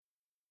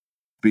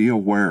be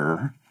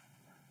aware,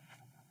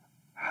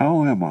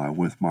 how am I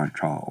with my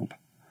child?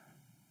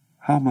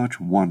 How much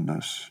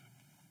oneness?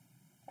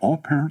 All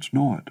parents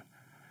know it.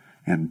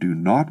 And do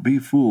not be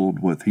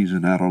fooled with he's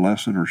an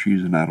adolescent or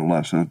she's an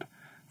adolescent.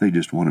 They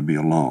just want to be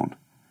alone.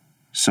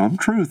 Some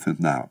truth in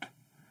that.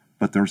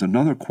 But there's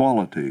another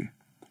quality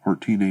where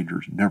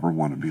teenagers never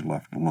want to be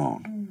left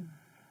alone.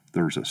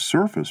 There's a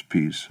surface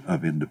piece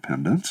of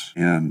independence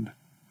in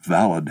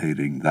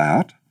validating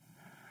that.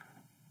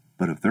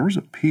 But if there's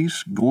a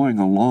piece going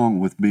along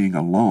with being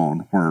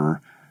alone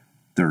where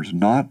there's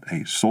not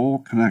a soul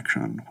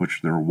connection,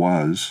 which there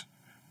was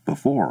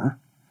before,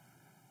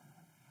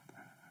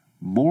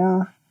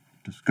 more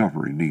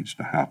discovery needs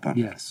to happen.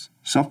 Yes.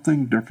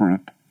 Something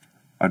different.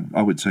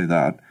 I would say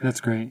that. That's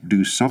great.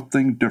 Do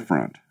something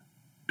different.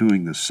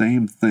 Doing the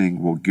same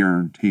thing will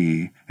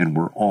guarantee, and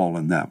we're all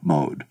in that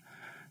mode.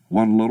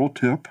 One little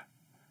tip,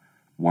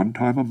 one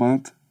time a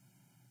month,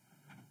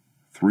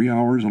 3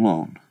 hours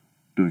alone,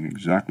 doing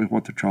exactly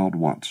what the child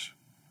wants.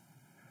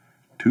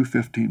 2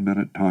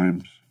 15-minute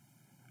times,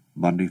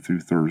 Monday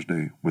through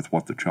Thursday, with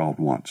what the child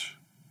wants.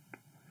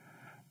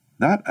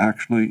 That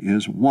actually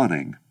is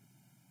wanting.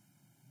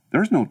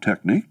 There's no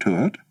technique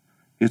to it.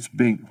 It's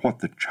being what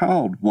the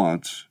child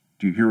wants.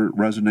 Do you hear it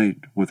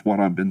resonate with what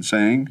I've been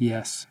saying?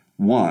 Yes.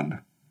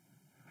 One,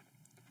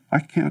 I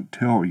can't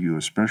tell you,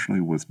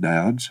 especially with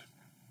dads,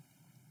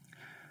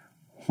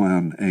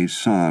 when a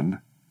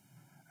son,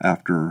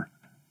 after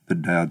the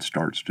dad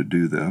starts to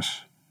do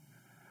this,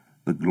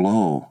 the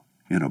glow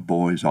in a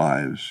boy's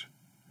eyes.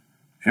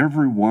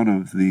 Every one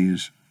of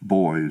these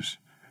boys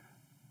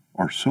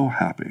are so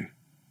happy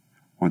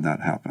when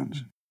that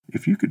happens.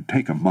 If you could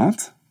take a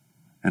month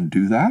and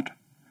do that,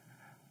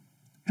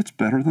 it's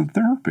better than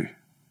therapy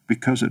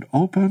because it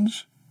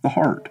opens the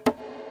heart.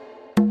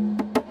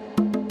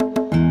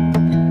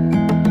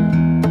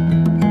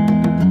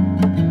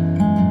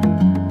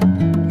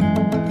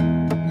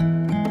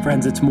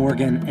 Friends, it's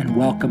Morgan, and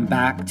welcome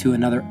back to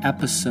another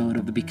episode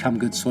of the Become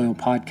Good Soil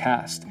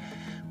podcast.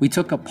 We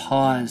took a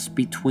pause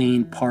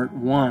between part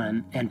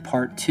 1 and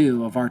part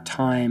 2 of our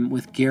time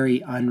with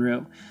Gary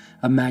Unruh,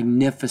 a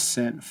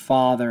magnificent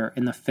father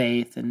in the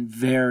faith and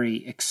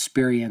very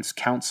experienced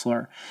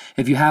counselor.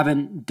 If you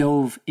haven't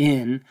dove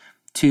in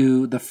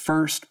to the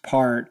first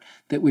part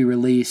that we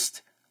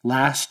released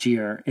last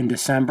year in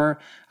December,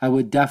 I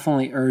would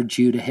definitely urge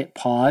you to hit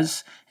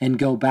pause and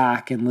go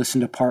back and listen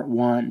to part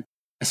 1.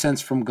 I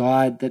sensed from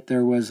God that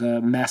there was a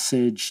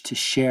message to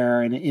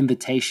share and an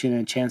invitation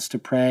and a chance to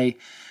pray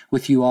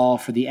with you all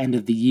for the end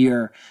of the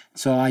year.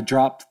 So I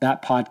dropped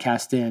that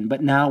podcast in.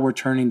 But now we're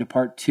turning to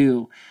part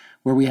 2,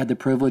 where we had the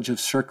privilege of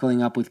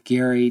circling up with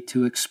Gary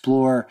to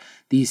explore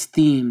these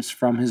themes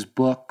from his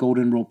book,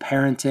 Golden Rule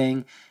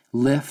Parenting,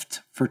 Lift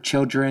for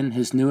Children,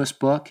 his newest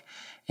book,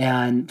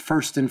 and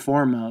first and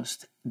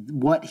foremost,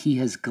 what he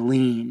has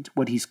gleaned,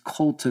 what he's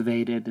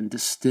cultivated and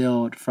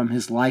distilled from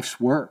his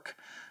life's work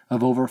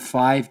of over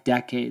 5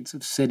 decades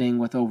of sitting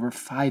with over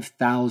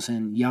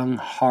 5,000 young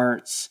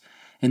hearts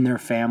and their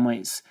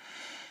families.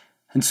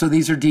 And so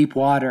these are deep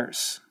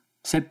waters.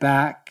 Sit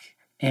back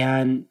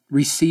and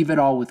receive it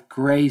all with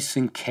grace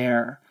and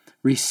care.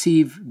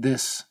 Receive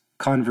this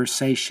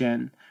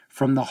conversation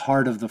from the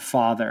heart of the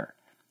Father,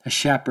 a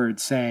shepherd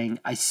saying,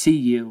 I see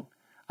you,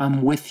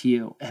 I'm with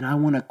you, and I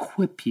want to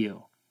equip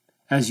you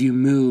as you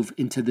move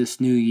into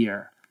this new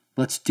year.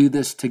 Let's do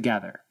this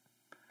together.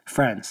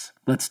 Friends,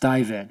 let's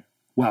dive in.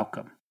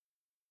 Welcome.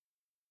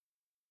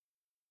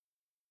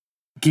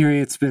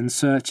 Gary, it's been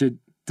such a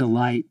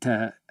delight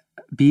to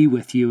be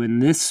with you in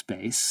this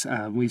space.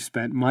 We've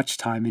spent much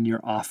time in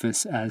your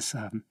office as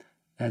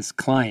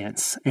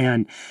clients,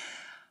 and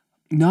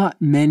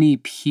not many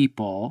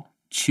people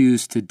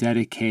choose to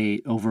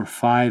dedicate over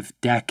 5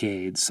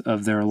 decades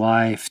of their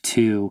life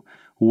to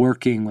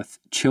working with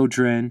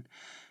children,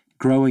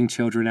 growing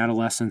children,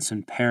 adolescents,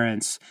 and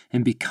parents,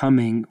 and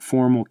becoming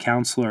formal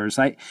counselors.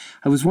 I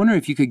was wondering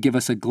if you could give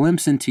us a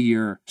glimpse into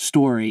your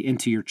story,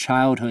 into your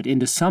childhood,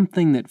 into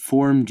something that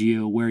formed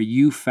you where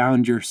you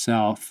found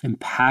yourself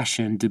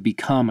impassioned to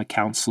become a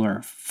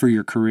counselor for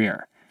your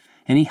career.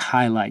 Any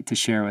highlight to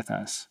share with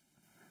us?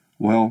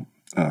 Well,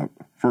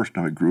 first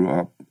I grew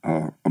up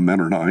a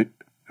Mennonite.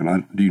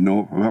 And do you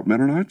know about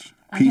Mennonites?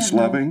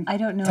 Peace-loving. I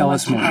don't know. Tell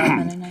us more.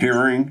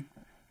 Caring,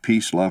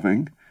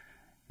 peace-loving.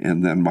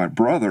 And then my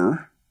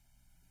brother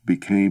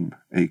became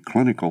a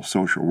clinical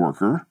social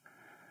worker,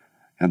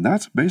 and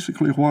that's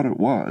basically what it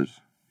was.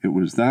 It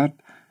was that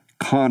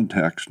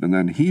context, and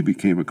then he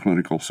became a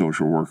clinical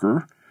social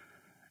worker,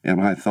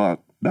 and I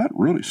thought, that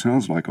really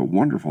sounds like a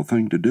wonderful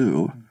thing to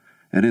do.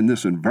 And in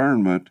this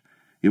environment,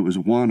 it was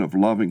one of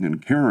loving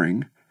and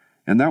caring,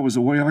 and that was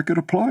the way I could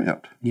apply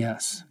it.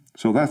 Yes.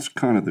 So that's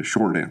kind of the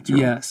short answer.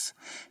 Yes.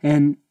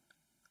 And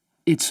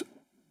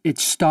it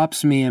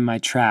stops me in my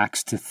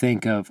tracks to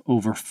think of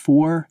over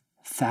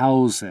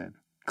 4,000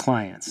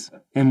 clients.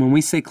 And when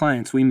we say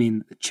clients, we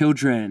mean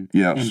children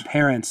Yes. and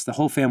parents, the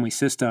whole family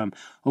system,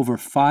 over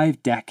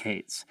 5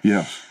 decades.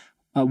 Yes.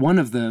 One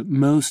of the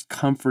most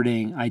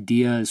comforting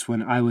ideas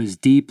when I was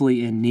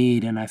deeply in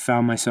need and I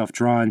found myself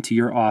drawn to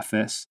your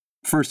office,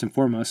 first and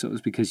foremost, it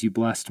was because you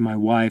blessed my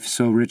wife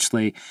so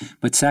richly.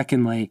 But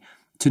secondly,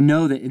 to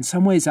know that in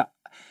some ways,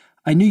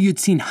 I knew you'd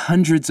seen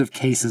hundreds of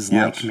cases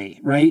like me,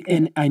 right?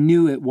 And I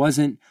knew I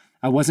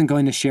wasn't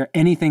going to share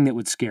anything that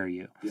would scare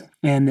you. Yeah.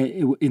 And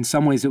in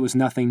some ways, it was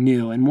nothing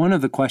new. And one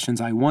of the questions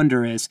I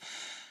wonder is,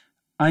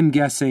 I'm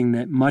guessing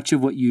that much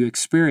of what you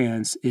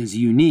experience is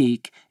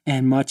unique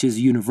and much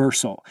is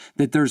universal,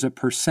 that there's a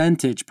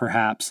percentage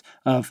perhaps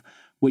of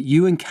what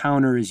you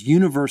encounter is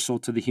universal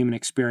to the human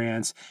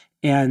experience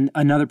and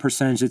another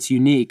percentage that's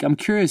unique. I'm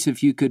curious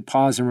if you could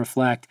pause and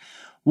reflect,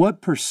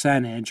 what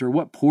percentage or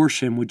what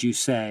portion would you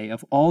say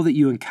of all that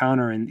you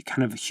encounter in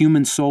kind of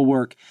human soul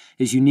work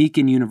is unique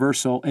and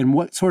universal, and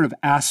what sort of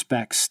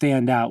aspects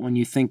stand out when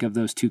you think of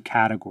those two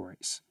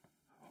categories?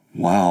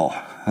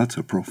 Wow, that's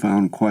a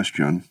profound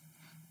question.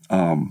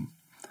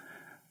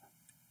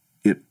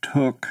 It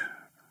took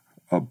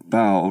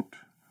about,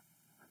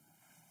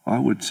 I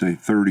would say,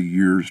 30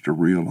 years to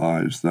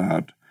realize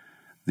that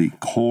the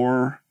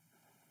core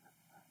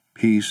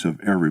piece of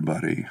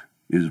everybody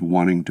is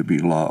wanting to be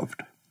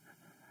loved.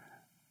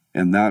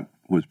 And that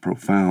was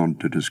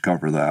profound to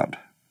discover that.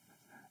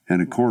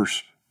 And of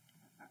course,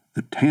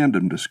 the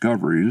tandem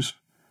discoveries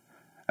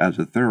as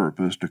a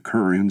therapist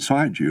occur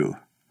inside you.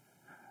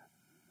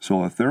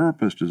 So a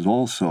therapist is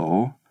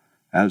also,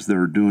 as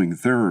they're doing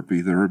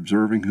therapy, they're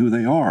observing who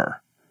they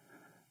are.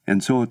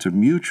 And so it's a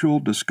mutual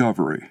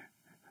discovery.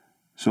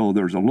 So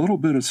there's a little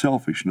bit of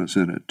selfishness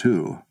in it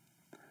too.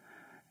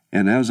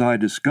 And as I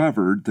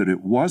discovered that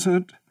it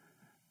wasn't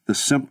the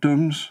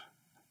symptoms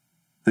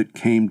that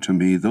came to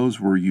me, those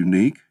were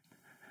unique.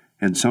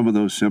 And some of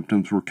those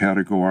symptoms were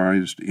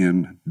categorized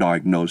in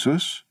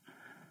diagnosis.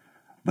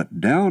 But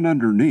down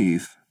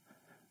underneath,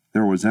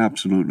 there was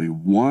absolutely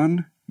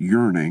one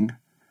yearning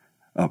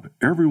of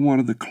every one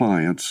of the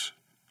clients.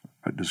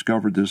 I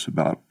discovered this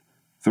about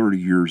 30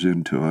 years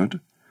into it,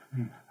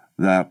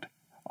 that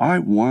I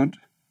want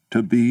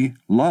to be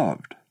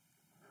loved.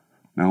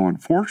 Now,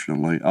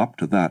 unfortunately, up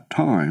to that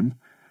time,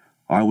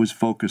 I was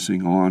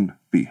focusing on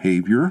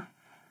behavior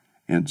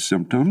and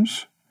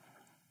symptoms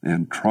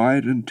and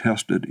tried and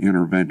tested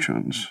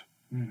interventions.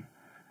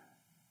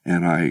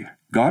 And I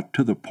got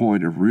to the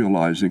point of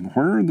realizing,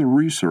 where in the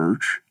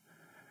research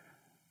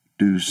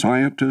do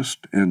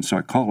scientists and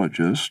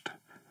psychologists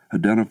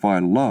identify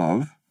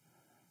love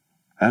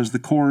as the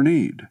core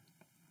need?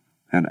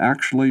 And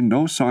actually,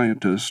 no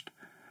scientist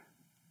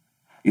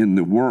in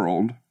the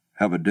world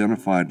have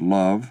identified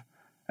love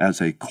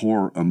as a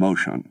core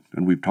emotion.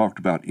 And we've talked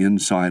about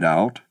inside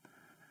out,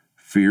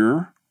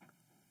 fear,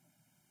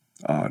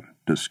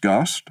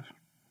 disgust,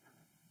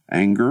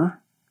 anger,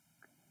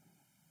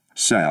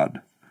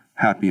 sad.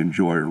 Happy and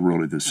joy are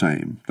really the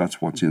same.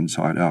 That's what's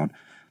inside out.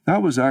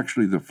 That was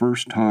actually the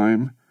first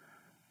time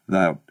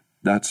that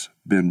that's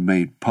been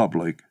made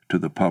public to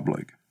the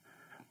public.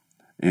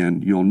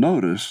 And you'll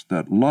notice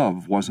that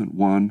love wasn't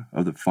one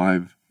of the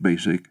 5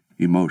 basic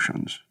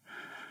emotions.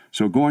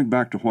 So going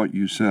back to what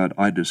you said,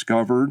 I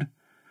discovered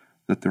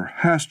that there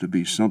has to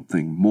be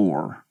something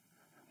more.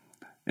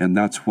 And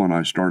that's when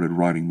I started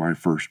writing my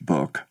first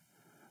book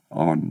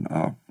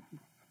on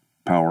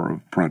power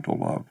of parental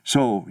love.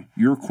 So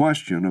your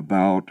question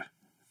about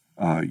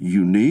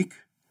unique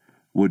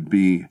would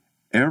be,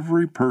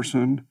 every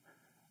person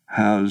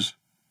has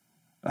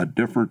a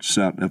different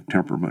set of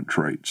temperament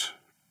traits,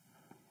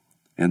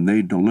 and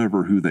they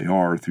deliver who they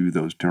are through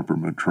those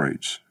temperament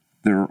traits.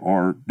 There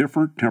are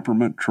different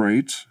temperament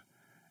traits,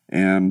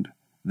 and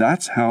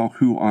that's how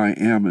who I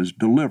am is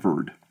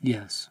delivered.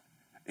 Yes.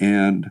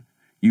 And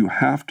you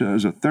have to,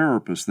 as a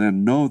therapist,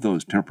 then know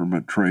those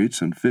temperament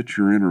traits and fit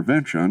your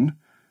intervention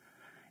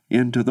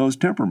into those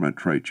temperament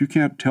traits. You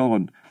can't tell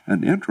an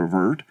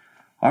introvert,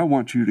 I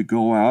want you to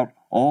go out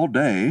all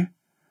day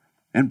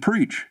and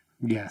preach.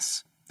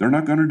 Yes. They're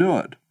not going to do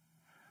it.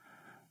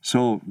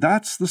 So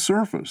that's the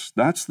surface.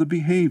 That's the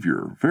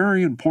behavior.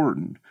 Very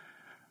important.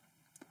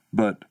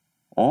 But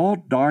all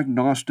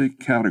diagnostic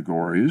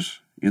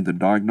categories in the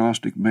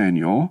diagnostic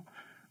manual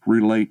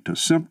relate to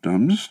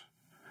symptoms,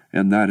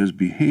 and that is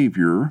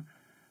behavior,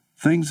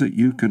 things that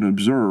you can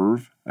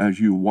observe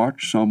as you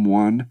watch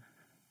someone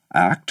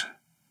act,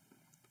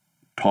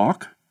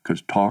 talk,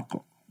 because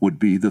talk would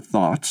be the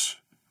thoughts,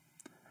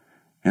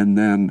 and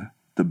then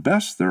the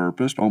best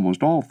therapist,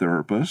 almost all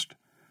therapists,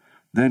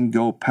 then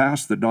go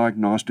past the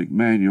diagnostic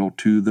manual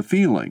to the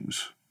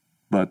feelings.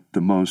 But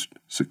the most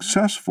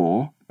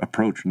successful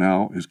approach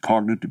now is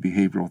cognitive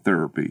behavioral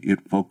therapy.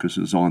 It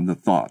focuses on the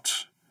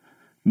thoughts,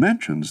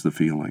 mentions the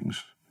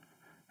feelings.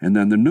 And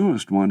then the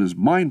newest one is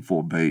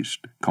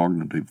mindful-based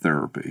cognitive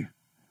therapy.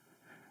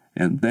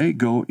 And they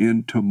go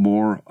into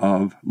more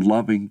of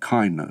loving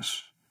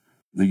kindness.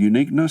 The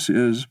uniqueness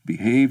is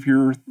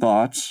behavior,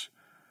 thoughts,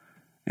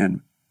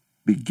 and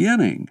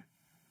beginning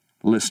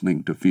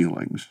listening to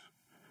feelings.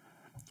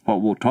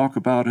 What we'll talk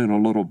about in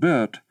a little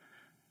bit,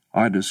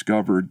 I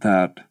discovered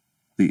that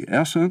the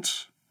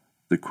essence,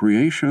 the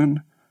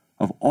creation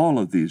of all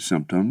of these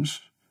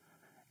symptoms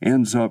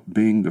ends up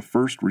being the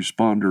first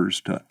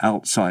responders to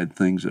outside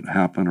things that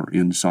happen or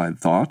inside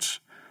thoughts,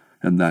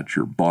 and that's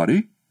your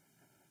body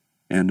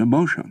and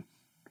emotion.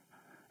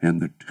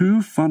 And the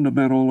two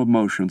fundamental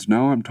emotions,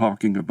 now I'm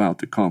talking about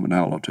the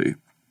commonality.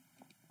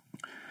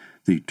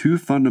 The two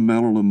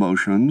fundamental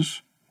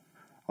emotions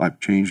I've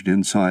changed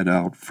inside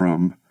out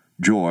from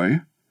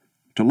joy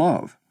to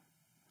love.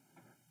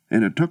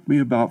 And it took me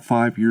about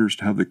 5 years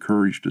to have the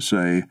courage to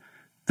say,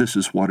 this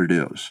is what it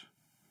is.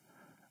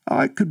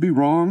 I could be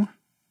wrong,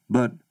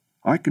 but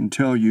I can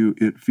tell you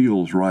it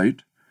feels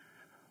right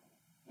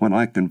when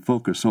I can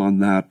focus on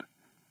that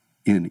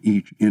in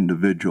each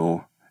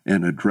individual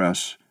and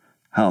address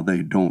how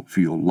they don't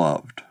feel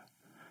loved.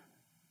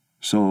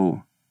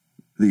 So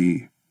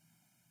the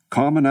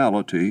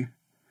commonality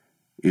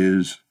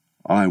is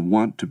I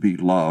want to be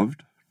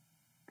loved,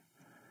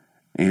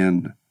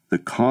 and the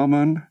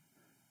common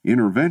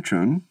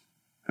intervention,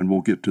 and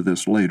we'll get to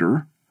this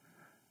later,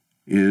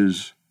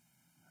 is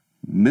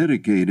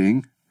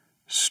mitigating,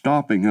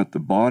 stopping at the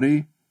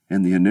body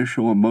and the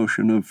initial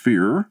emotion of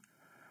fear,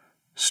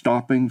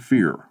 stopping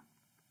fear,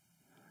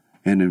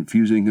 and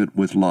infusing it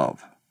with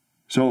love.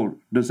 So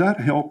does that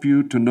help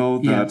you to know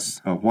that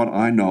Yes. What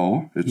I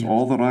know, it's Yes.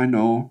 all that I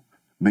know,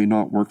 may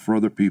not work for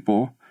other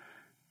people.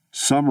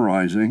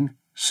 Summarizing,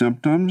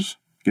 symptoms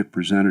get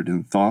presented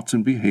in thoughts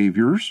and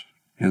behaviors,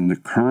 and the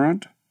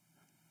current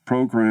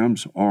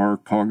programs are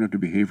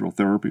cognitive behavioral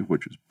therapy,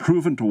 which is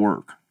proven to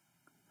work.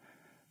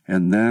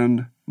 And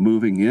then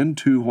moving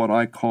into what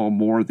I call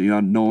more the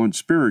unknown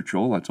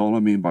spiritual, that's all I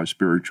mean by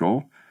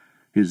spiritual,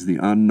 is the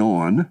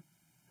unknown.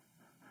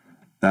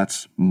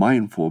 That's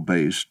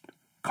mindful-based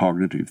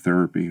cognitive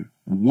therapy.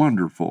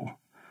 Wonderful.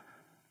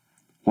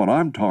 What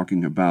I'm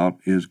talking about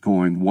is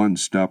going one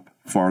step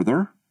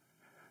farther,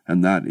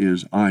 and that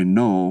is I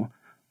know,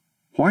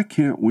 why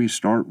can't we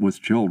start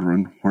with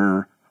children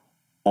where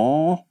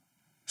all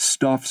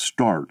stuff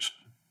starts,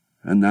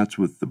 and that's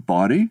with the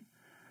body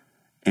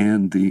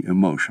and the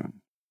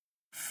emotion.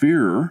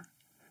 Fear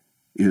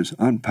is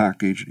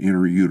unpackaged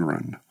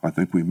intrauterine. I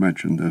think we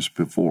mentioned this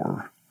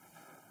before.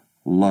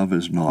 Love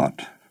is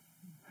not.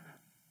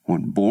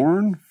 When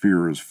born,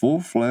 fear is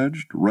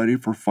full-fledged, ready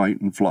for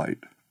fight and flight.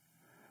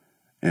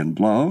 And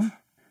love,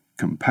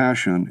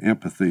 compassion,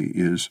 empathy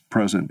is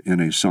present in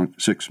a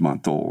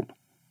 6-month-old.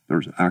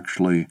 There's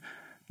actually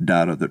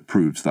data that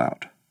proves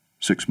that,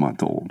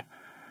 6-month-old.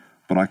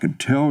 But I can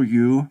tell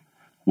you,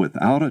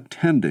 without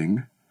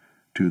attending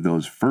to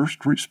those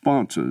first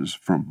responses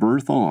from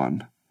birth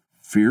on,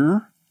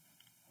 fear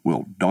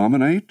will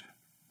dominate.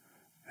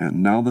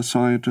 And now the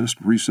scientists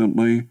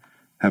recently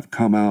have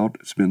come out,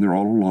 it's been there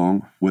all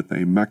along, with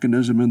a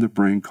mechanism in the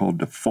brain called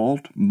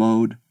default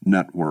mode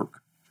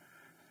network.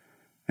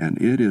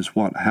 And it is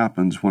what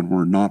happens when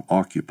we're not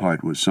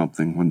occupied with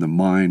something, when the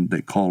mind,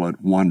 they call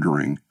it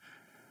wandering.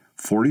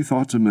 40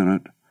 thoughts a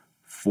minute,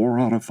 4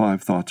 out of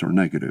 5 thoughts are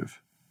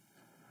negative.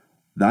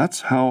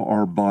 That's how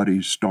our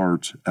body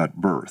starts at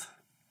birth.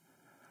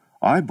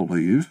 I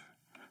believe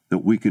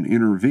that we can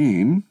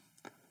intervene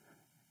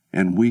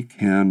and we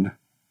can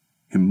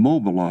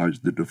immobilize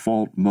the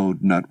default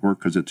mode network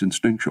because it's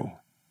instinctual.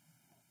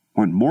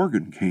 When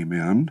Morgan came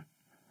in,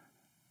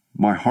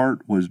 my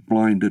heart was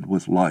blinded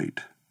with light.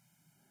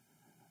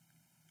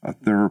 A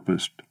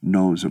therapist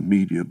knows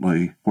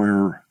immediately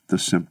where the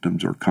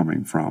symptoms are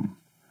coming from.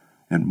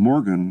 And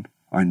Morgan,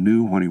 I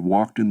knew when he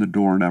walked in the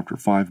door, and after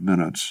 5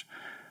 minutes,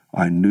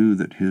 I knew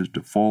that his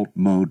default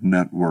mode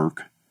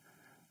network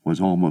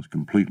was almost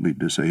completely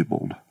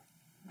disabled.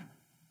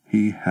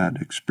 He had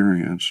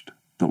experienced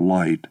the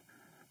light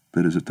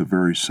that is at the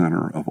very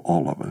center of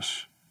all of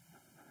us.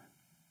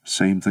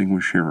 Same thing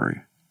with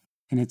Sherry.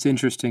 And it's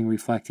interesting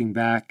reflecting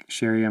back,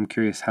 Sherry, I'm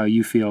curious how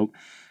you feel.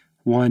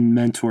 One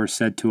mentor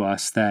said to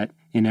us that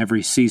in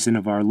every season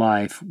of our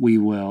life, we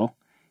will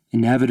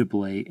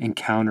inevitably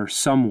encounter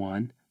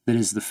someone that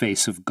is the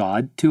face of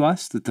God to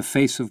us, that the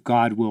face of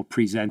God will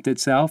present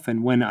itself.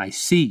 And when I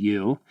see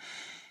you,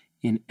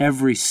 in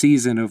every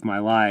season of my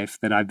life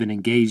that I've been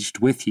engaged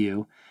with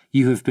you,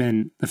 you have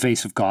been the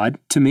face of God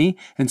to me.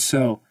 And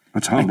so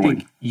That's I humbling.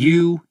 think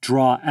you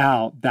draw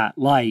out that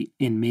light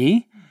in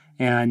me.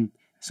 And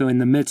so in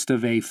the midst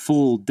of a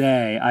full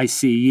day, I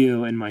see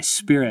you and my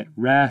spirit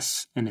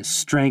rests and is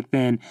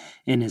strengthened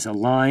and is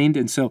aligned.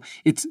 And so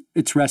it's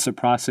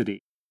reciprocity.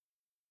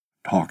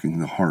 Talking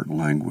the heart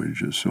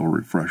language is so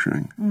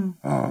refreshing.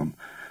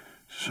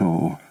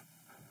 So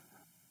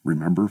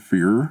remember,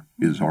 fear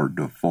is our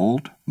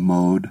default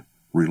mode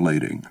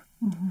relating.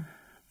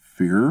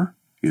 Fear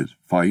is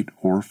fight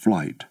or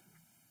flight.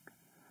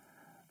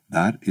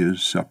 That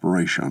is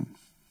separation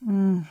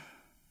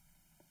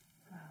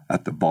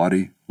at the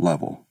body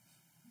level.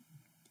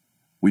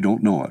 We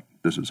don't know it.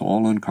 This is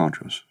all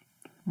unconscious.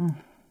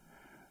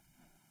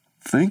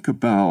 Think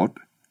about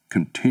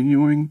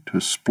continuing to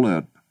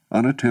split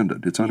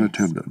unattended. It's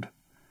unattended.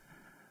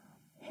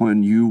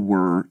 When you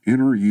were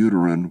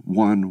intrauterine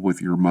one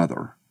with your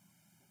mother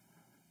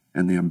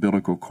and the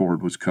umbilical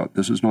cord was cut.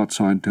 This is not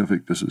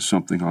scientific. This is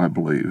something I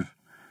believe.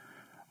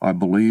 I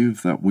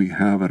believe that we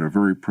have at a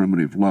very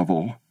primitive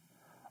level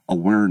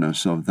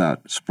awareness of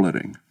that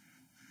splitting.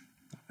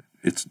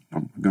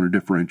 I'm going to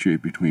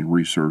differentiate between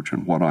research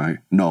and what I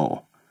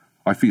know.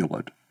 I feel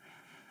it.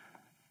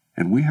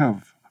 And we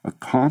have a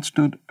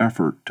constant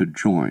effort to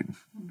join.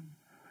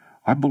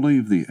 I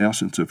believe the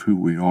essence of who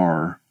we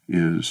are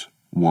is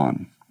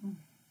one.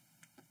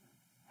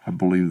 I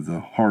believe the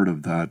heart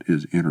of that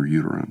is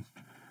interuterine.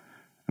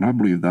 And I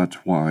believe that's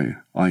why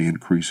I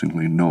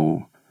increasingly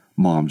know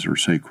moms are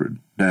sacred.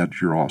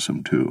 Dads, you're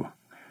awesome too.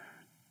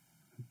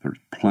 There's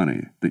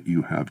plenty that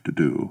you have to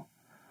do.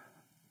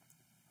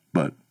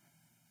 But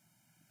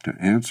to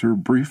answer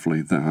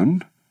briefly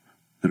then,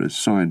 that is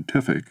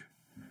scientific,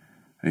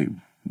 a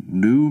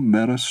new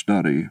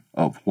meta-study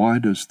of why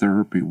does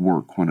therapy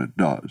work when it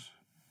does.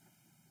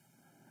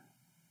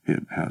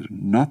 It has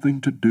nothing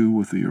to do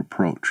with the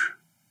approach.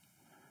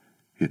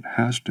 It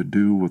has to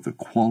do with the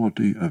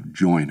quality of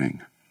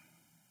joining.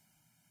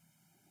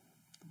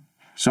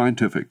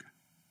 Scientific.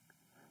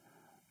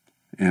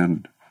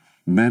 And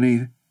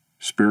many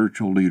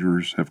spiritual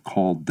leaders have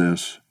called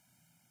this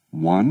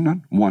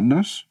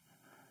oneness.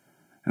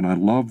 And I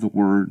love the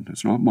word,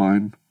 it's not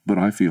mine, but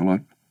I feel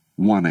it,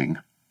 wanting.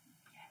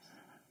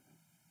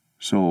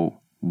 So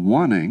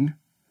wanting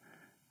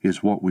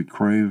is what we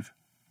crave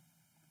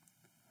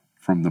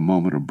from the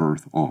moment of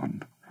birth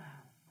on.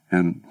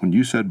 And when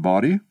you said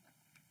body,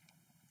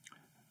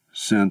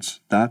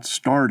 since that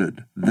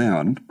started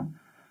then,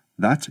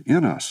 that's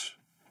in us.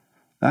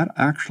 That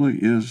actually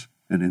is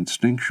an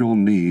instinctual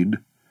need,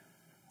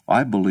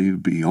 I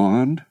believe,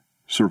 beyond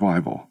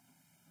survival.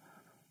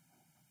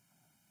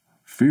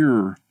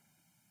 Fear,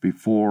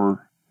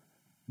 before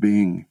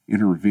being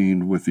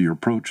intervened with the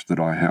approach that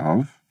I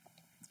have,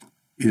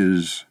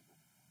 is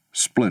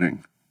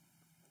splitting.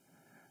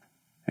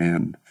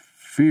 And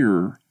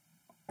fear,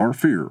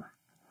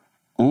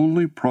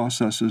 only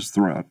processes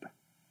threat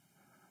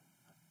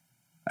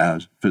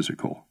as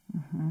physical.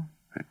 Mm-hmm.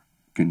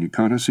 Can you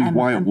kind of see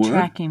why it would? I'm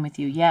tracking with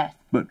you, yes.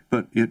 But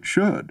it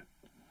should.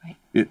 Right.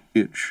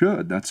 It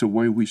should. That's the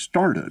way we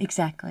started.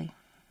 Exactly.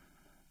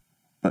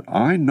 But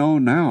I know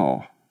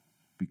now,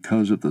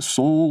 because of the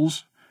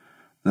souls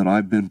that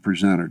I've been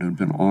presented and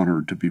been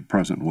honored to be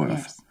present with,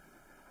 yes,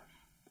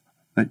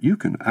 that you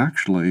can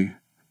actually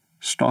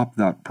stop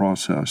that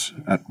process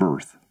at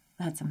birth.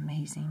 That's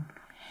amazing.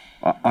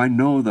 I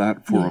know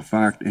that for yes, a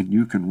fact, and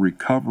you can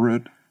recover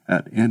it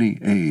at any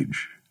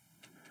age.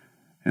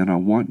 And I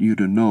want you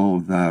to know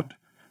that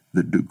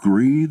the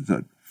degree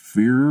that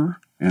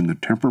fear and the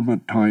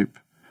temperament type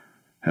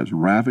has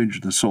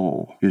ravaged the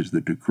soul is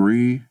the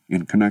degree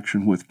in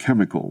connection with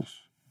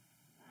chemicals,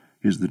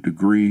 is the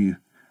degree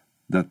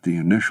that the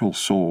initial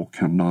soul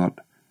cannot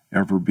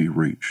ever be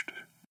reached.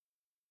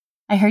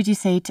 I heard you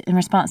say in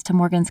response to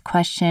Morgan's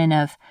question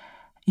of,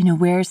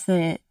 where's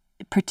the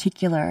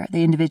particular,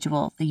 the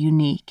individual, the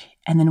unique,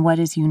 and then what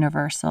is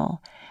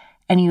universal?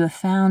 And you have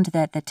found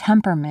that the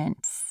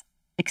temperaments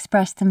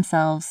express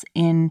themselves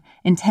in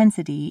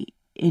intensity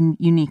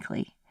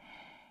uniquely.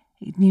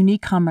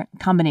 Unique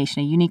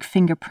combination, a unique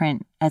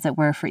fingerprint, as it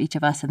were, for each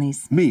of us in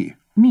these. Me.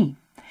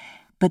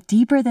 But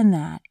deeper than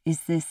that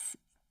is this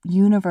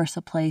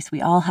universal place we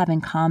all have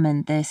in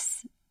common,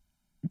 this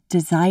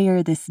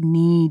desire, this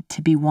need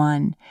to be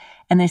one.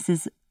 And this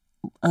is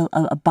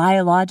a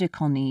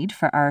biological need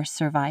for our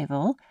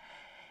survival.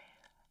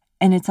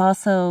 And it's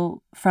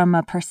also from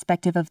a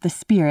perspective of the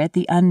spirit,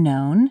 the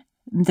unknown,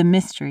 the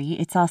mystery.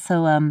 It's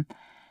also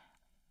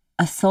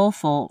a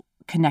soulful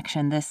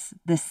connection, this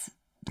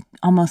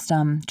almost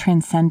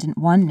transcendent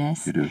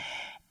oneness. It is.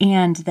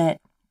 And that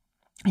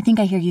I think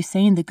I hear you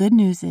saying the good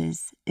news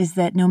is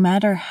that no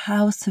matter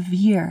how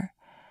severe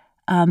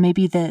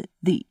maybe the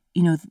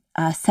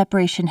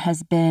separation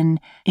has been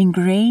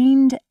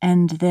ingrained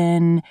and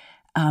then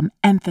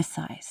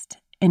emphasized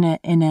in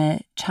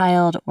a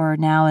child or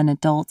now an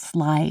adult's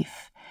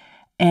life,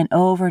 and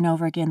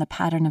over again the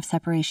pattern of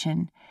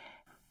separation.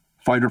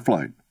 Fight or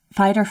flight.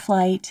 Fight or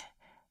flight,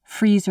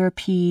 freeze or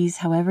appease,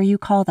 however you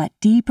call that.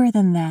 Deeper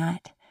than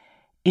that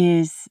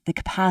is the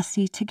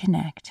capacity to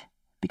connect,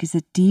 because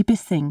the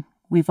deepest thing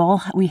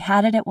we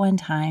had it at one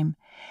time,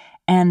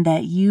 and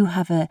that you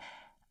have a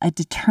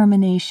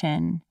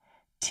determination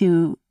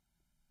to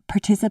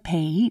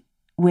participate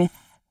with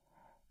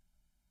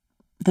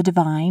the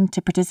divine,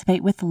 to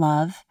participate with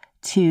love,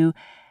 to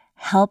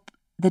help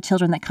the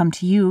children that come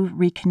to you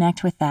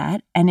reconnect with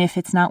that. And if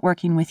it's not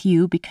working with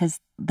you, because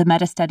the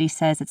meta-study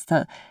says it's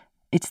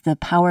the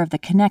power of the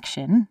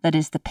connection that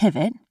is the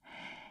pivot.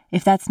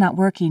 If that's not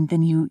working,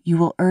 then you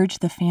will urge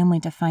the family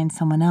to find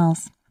someone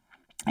else.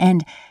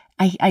 And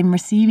I'm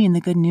receiving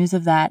the good news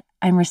of that.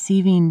 I'm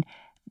receiving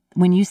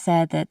when you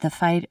said that the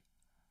fight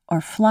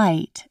or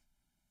flight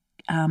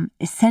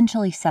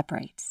essentially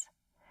separates.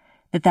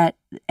 That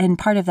and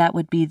part of that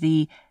would be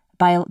the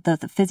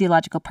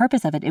physiological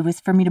purpose of it. It was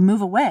for me to move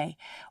away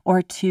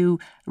or to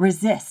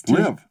resist,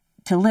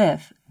 to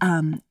live,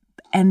 and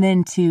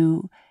then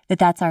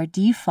that's our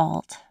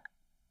default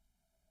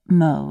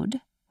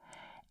mode.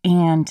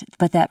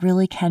 But that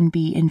really can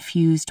be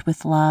infused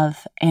with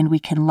love, and we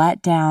can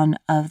let down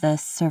of the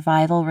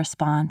survival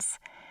response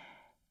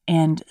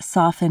and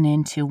soften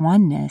into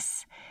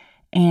oneness.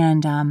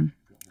 And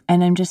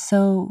I'm just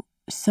so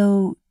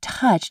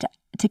touched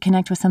to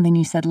connect with something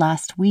you said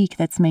last week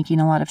that's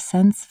making a lot of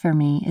sense for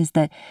me, is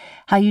that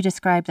how you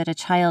described that a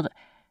child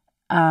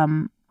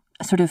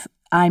sort of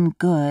I'm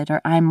good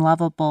or I'm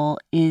lovable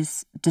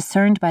is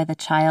discerned by the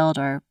child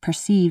or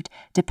perceived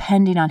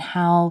depending on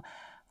how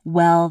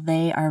well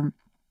they are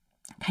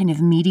kind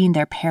of meeting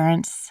their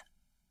parents'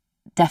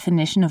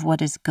 definition of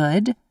what is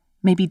good,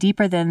 maybe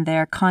deeper than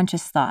their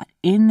conscious thought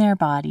in their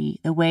body,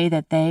 the way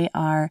that they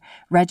are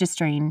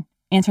registering,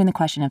 answering the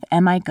question of,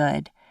 am I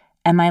good?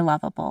 Am I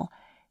lovable?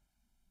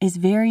 Is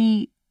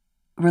very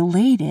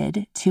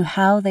related to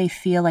how they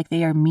feel like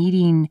they are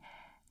meeting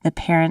the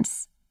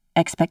parents'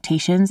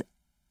 expectations.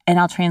 And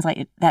I'll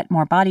translate that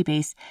more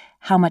body-based,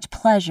 how much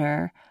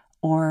pleasure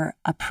or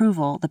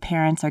approval the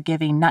parents are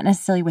giving, not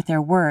necessarily with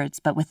their words,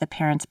 but with the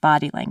parent's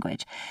body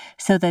language.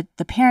 So that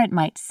the parent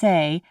might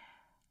say,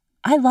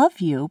 I love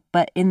you,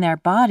 but in their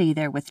body,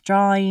 they're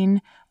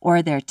withdrawing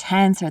or they're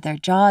tense or their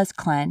jaw's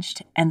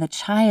clenched. And the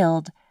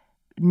child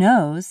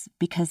knows,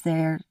 because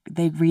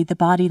they read the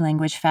body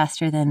language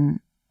faster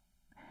than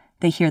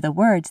they hear the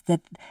words,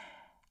 that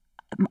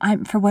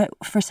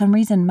for some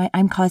reason,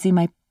 I'm causing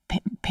my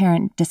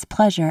parent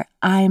displeasure.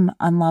 I'm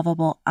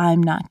unlovable.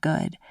 I'm not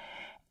good.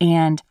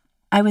 And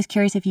I was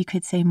curious if you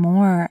could say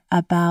more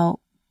about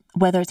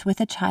whether it's with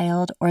a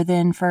child or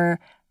then for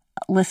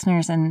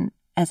listeners and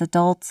as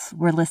adults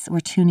we're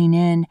tuning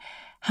in,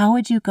 how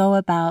would you go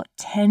about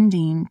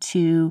tending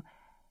to,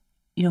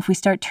 if we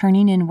start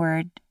turning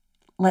inward,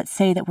 let's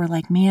say that we're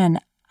like,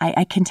 man,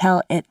 I can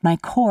tell at my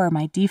core,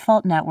 my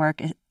default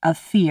network of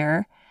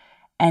fear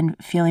and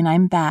feeling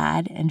I'm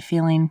bad and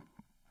feeling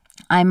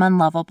I'm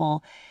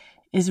unlovable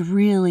is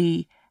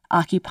really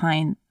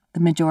occupying the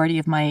majority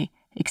of my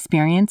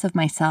experience of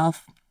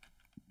myself,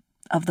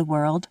 of the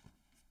world.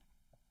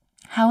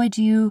 How would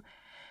you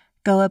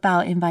go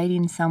about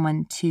inviting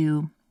someone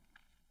to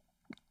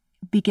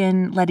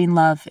begin letting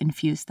love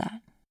infuse that?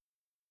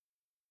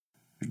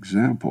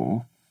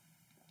 Example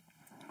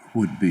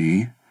would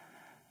be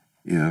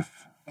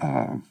if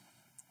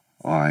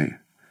I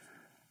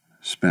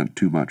spent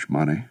too much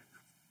money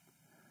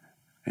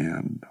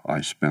and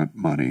I spent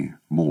money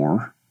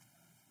more,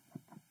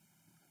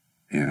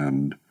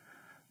 and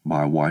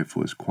my wife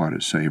was quite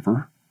a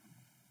saver.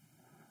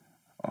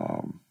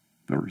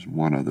 There's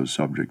one other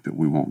subject that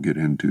we won't get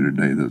into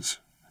today that's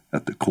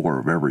at the core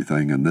of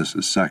everything, and this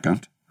is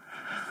second.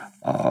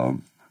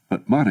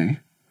 But money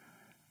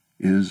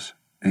is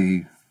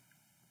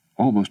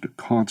almost a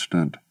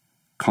constant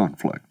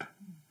conflict.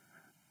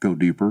 Go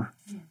deeper,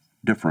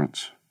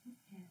 difference.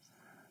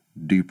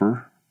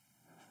 Deeper,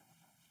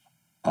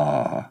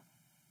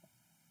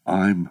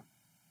 I'm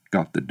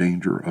got the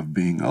danger of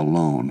being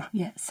alone.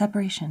 Yeah,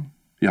 separation.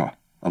 Yeah,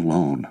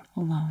 alone.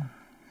 Alone.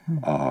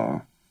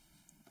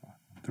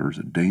 There's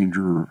a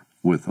danger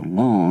with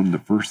alone. The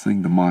first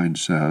thing the mind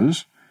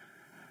says,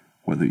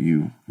 whether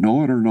you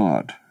know it or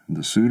not,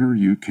 the sooner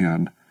you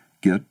can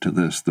get to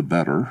this, the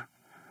better.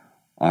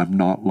 I'm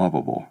not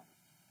lovable.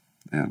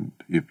 And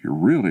if you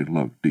really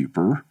look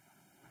deeper,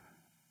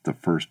 the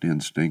first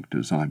instinct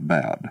is I'm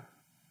bad.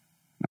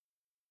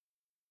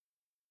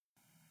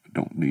 I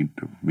don't need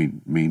to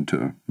mean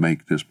to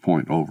make this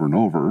point over and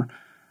over.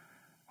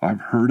 I've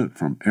heard it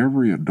from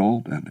every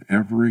adult and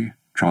every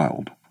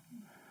child.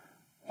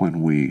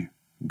 When we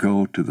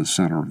go to the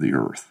center of the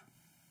earth,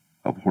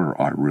 of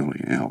where I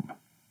really am.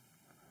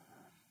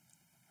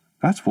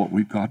 That's what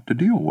we've got to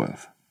deal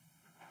with.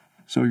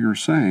 So you're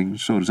saying,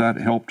 so does that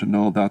help to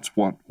know that's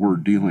what we're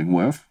dealing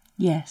with?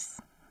 Yes.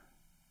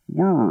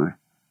 We're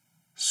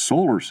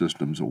solar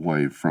systems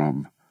away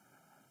from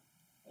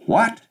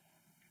what?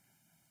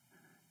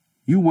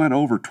 You went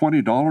over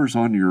 $20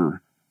 on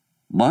your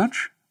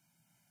lunch?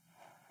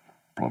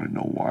 Probably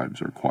no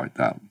wives are quite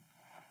that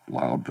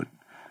loud, but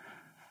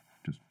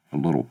just a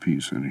little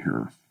piece in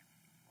here.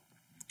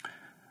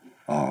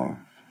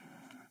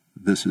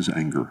 This is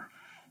anger.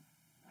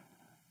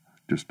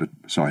 Just a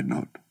side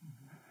note.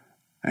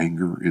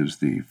 Anger is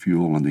the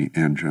fuel and the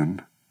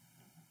engine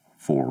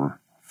for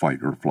fight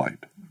or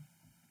flight.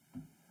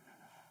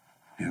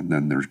 And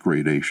then there's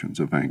gradations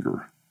of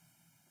anger.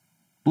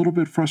 A little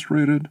bit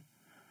frustrated,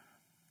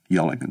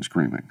 yelling and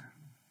screaming.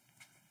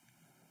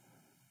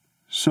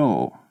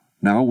 So,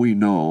 now we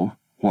know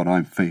what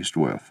I'm faced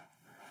with.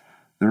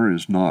 There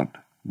is not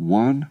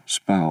one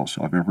spouse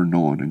I've ever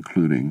known,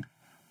 including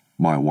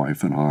my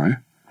wife and I,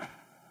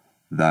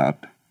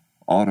 that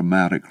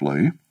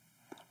automatically,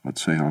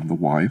 let's say I'm the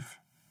wife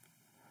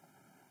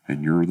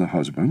and you're the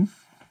husband,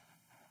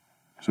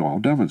 so I'll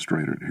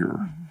demonstrate it here.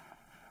 Mm-hmm.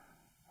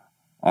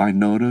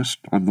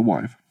 I'm the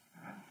wife,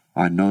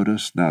 I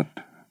noticed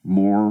that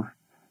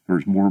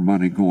there's more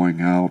money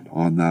going out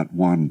on that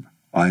one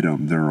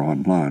item there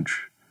on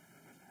lunch,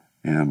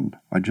 and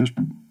I just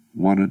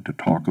wanted to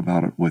talk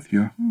about it with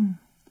you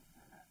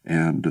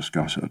and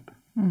discuss it.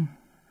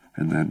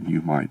 And then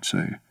you might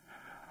say,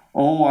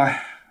 oh,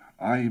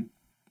 I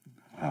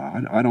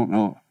don't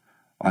know.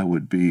 I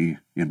would be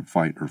in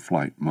fight or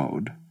flight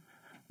mode,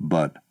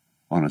 but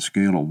on a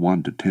scale of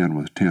 1 to 10,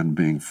 with 10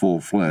 being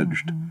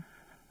full-fledged,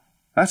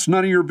 that's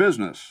none of your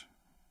business.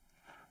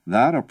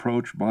 That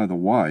approach by the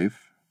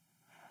wife,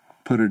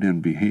 put it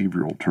in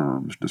behavioral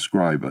terms,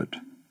 describe it,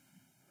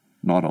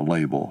 not a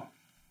label.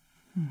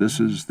 This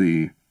is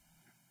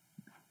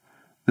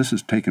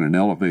taking an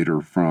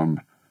elevator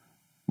from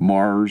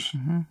Mars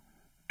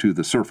to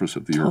the surface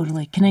of the Earth.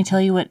 Totally. Can I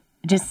tell you what,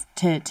 just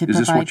to Is provide...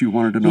 this what you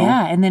wanted to know?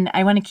 Yeah, and then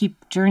I want to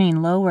keep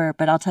journeying lower,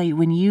 but I'll tell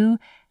you,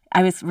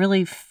 I was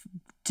really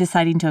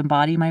deciding to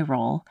embody my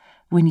role.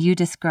 When you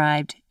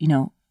described,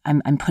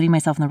 I'm putting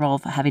myself in the role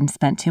of having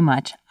spent too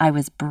much, I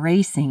was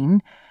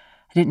bracing.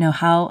 I didn't know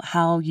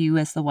how you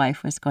as the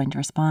wife was going to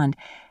respond.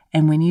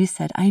 And when you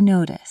said, I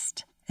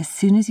noticed, as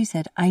soon as you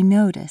said, I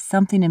noticed,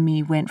 something in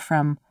me went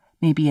from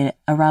maybe an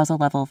arousal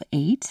level of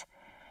 8,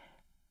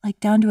 like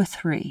down to a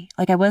 3.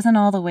 Like I wasn't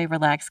all the way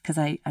relaxed because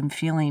I'm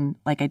feeling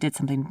like I did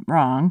something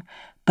wrong,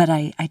 but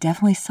I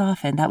definitely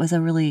softened. That was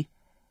a really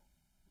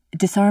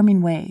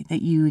disarming way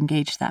that you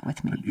engaged that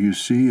with me. But you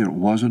see, it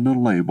wasn't a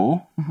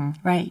label.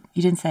 Right.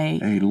 You didn't say...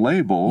 A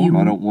label,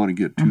 I don't want to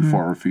get too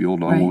far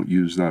afield. I won't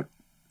use that.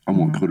 I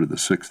won't go to the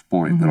 6th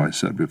point that I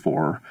said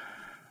before.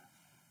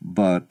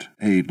 But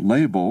a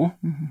label,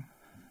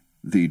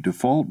 the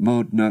default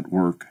mode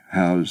network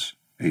has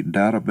a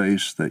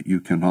database that you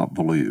cannot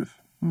believe.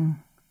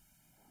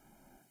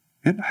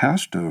 It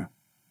has to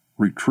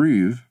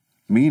retrieve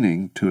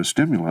meaning to a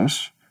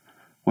stimulus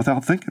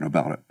without thinking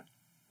about it.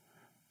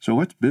 So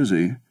it's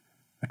busy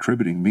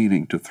attributing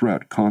meaning to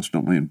threat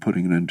constantly and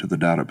putting it into the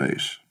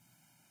database.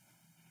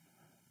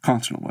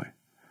 Constantly.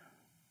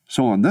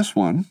 So on this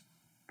one,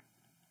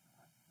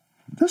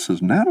 this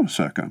is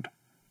nanosecond.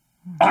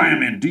 I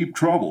am in deep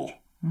trouble.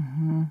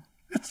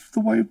 It's the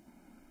way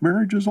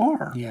marriages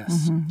are.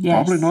 Yes.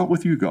 Yes. Probably not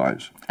with you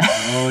guys.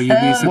 Oh, you'd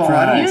be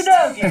surprised.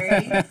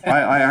 Gary.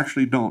 I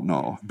actually don't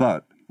know.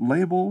 But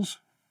labels,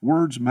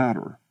 words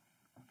matter.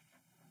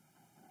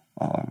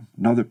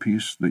 Another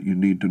piece that you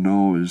need to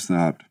know is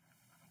that,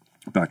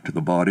 back to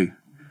the body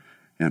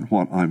and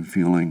what I'm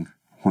feeling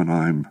when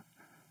I'm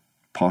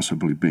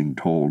possibly being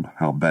told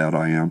how bad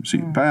I am. See,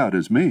 bad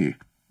is me.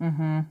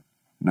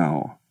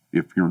 Now,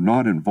 if you're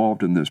not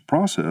involved in this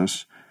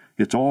process,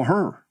 it's all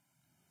her.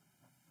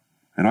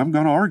 And I'm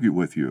going to argue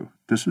with you.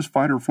 This is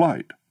fight or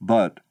flight.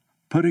 But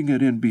putting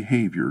it in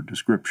behavior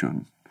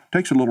description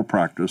takes a little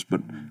practice,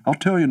 but I'll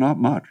tell you, not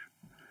much.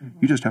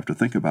 You just have to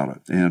think about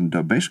it.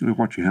 And basically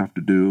what you have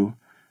to do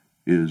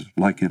is,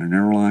 like in an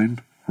airline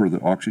where the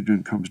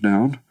oxygen comes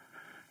down,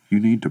 you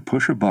need to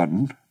push a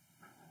button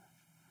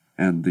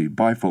and the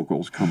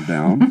bifocals come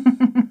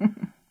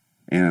down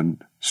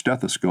and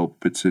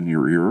stethoscope fits in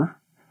your ear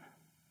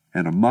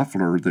and a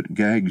muffler that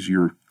gags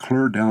you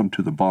clear down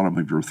to the bottom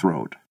of your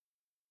throat.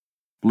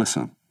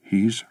 Listen,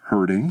 he's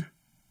hurting.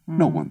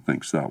 No one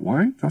thinks that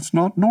way. That's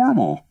not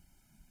normal.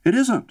 It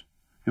isn't.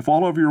 If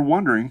all of you are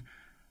wondering,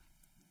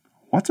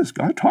 what's this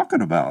guy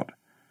talking about?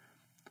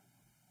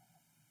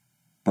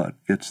 But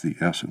it's the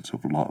essence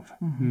of love.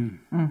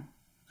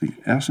 The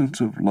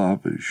essence of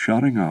love is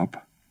shutting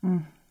up,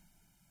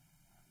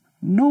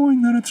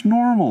 knowing that it's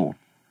normal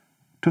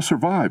to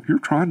survive. You're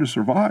trying to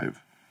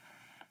survive.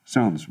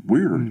 Sounds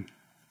weird.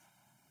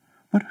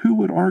 But who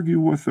would argue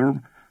with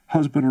their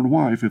husband and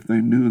wife if they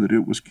knew that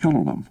it was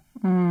killing them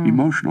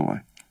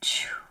emotionally?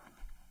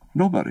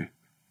 Nobody.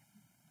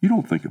 You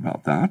don't think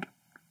about that.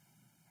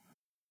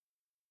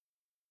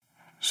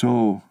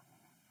 So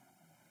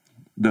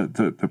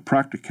the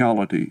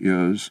practicality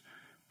is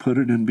put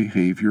it in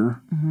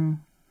behavior.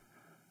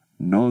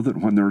 Know that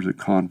when there's a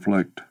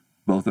conflict,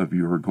 both of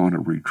you are going to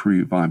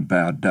retrieve I'm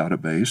bad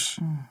database.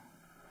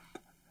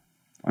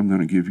 I'm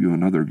going to give you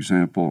another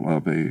example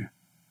of a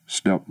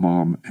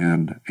stepmom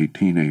and a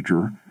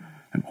teenager.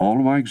 And all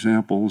of my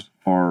examples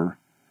are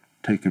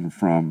taken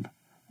from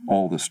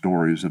all the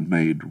stories and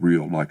made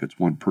real like it's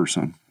one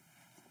person.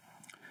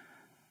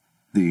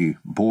 The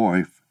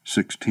boy,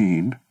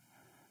 16,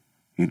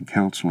 in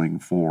counseling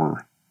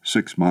for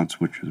 6 months,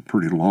 which is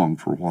pretty long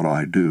for what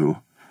I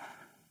do,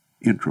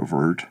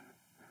 introvert,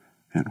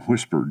 and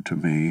whispered to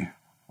me,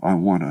 I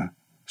want to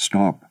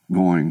stop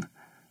going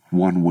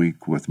 1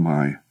 week with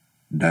my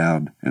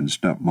dad and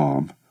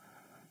stepmom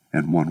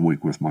and 1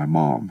 week with my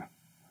mom.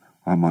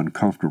 I'm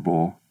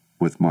uncomfortable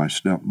with my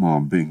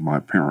stepmom being my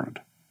parent.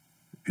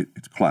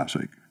 It's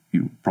classic.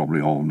 You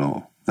probably all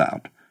know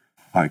that.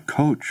 I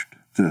coached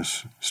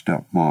this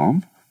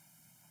stepmom,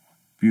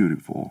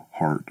 beautiful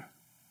heart,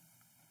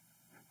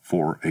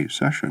 for a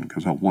session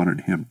because I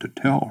wanted him to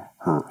tell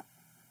her.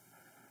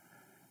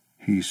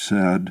 She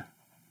said,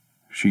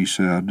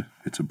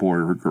 it's a boy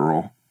or a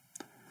girl,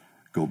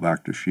 go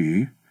back to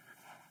she.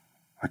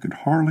 I could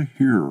hardly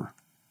hear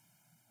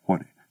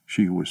what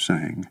she was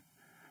saying.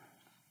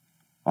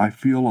 I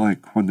feel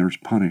like when there's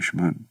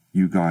punishment,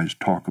 you guys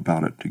talk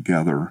about it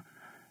together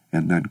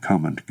and then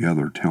coming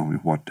together tell me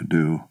what to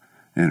do,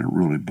 and it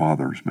really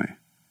bothers me.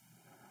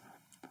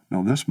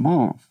 Now, this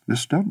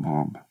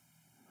stepmom,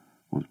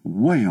 was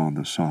way on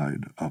the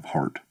side of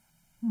heart.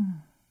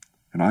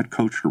 And I'd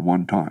coached her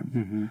one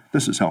time.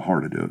 This is how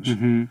hard it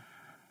is.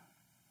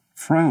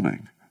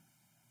 Frowning.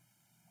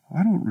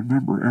 I don't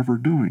remember ever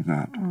doing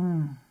that.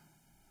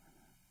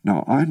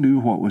 Now, I knew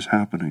what was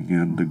happening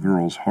in the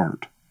girl's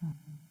heart.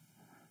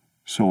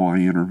 So I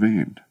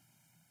intervened.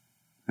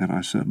 And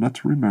I said,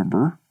 let's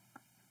remember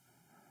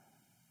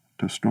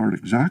to start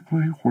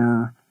exactly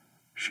where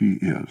she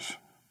is.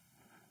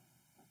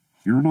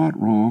 You're not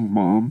wrong,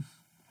 Mom,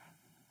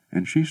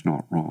 and she's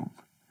not wrong.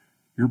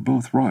 You're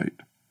both right.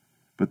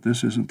 But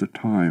this isn't the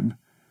time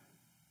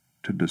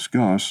to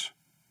discuss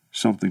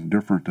something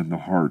different in the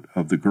heart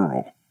of the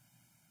girl.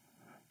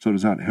 So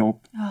does that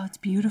help? Oh, it's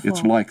beautiful.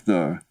 It's like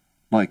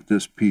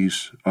this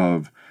piece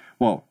of,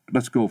 well,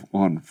 let's go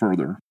on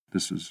further.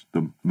 This is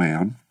the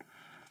man.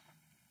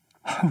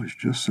 I was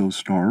just so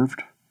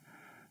starved,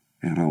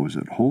 and I was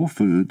at Whole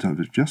Foods. I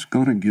was just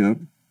going to get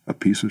a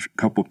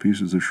couple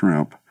pieces of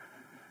shrimp,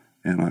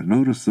 and I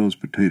noticed those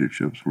potato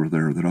chips were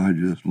there that I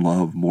just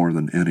love more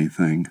than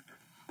anything.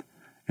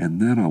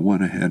 And then I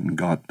went ahead and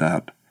got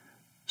that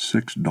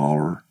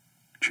 $6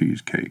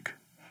 cheesecake.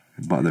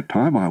 And by the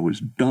time I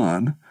was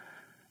done,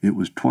 it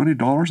was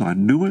 $20. I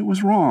knew it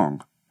was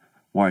wrong.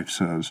 Wife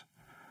says,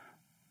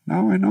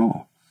 now I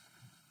know.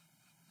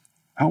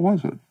 How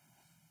was it?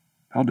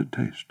 How did it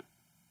taste?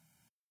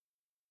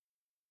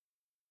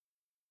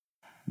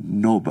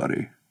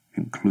 Nobody,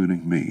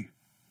 including me,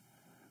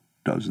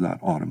 does that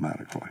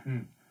automatically.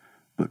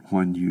 But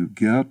when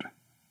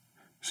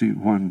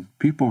when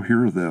people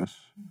hear this,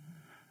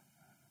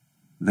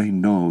 they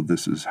know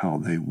this is how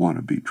they want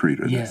to be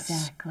treated.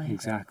 Yes,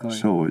 exactly.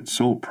 So it's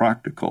so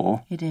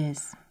practical. It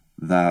is.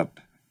 That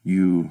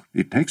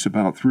it takes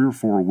about 3 or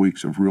 4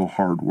 weeks of real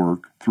hard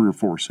work, 3 or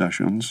 4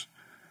 sessions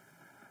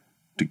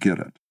to get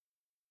it.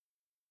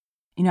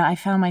 You know, I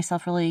found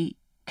myself really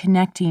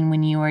connecting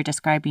when you were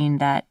describing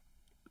that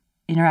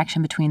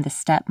interaction between the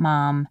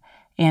stepmom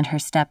and her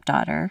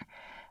stepdaughter.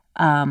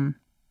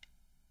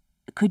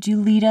 Could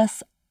you lead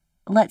us,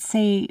 let's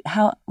say,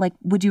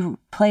 would you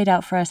play it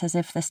out for us as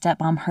if the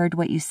stepmom heard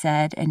what you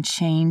said and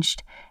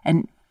changed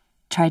and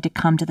tried to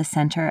come to the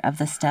center of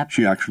the step?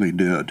 She actually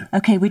did.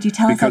 Okay, would you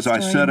tell us that story?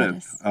 Because I said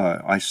it,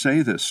 I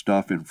say this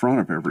stuff in front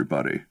of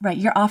everybody. Right,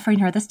 you're offering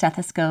her the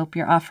stethoscope,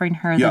 you're offering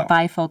her the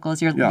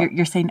bifocals,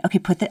 you're saying, okay,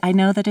 I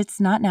know that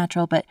it's not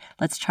natural, but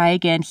let's try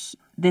again.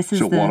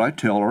 What I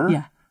tell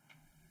her,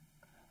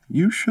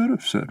 you should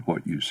have said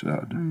what you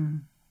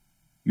said.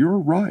 You're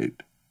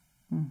right.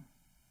 And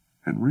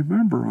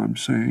remember, I'm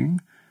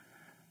saying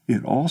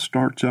it all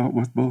starts out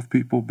with both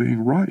people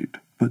being right,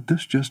 but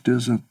this just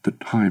isn't the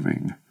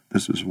timing.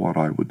 This is what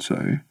I would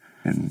say.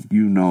 And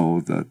you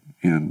know that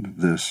in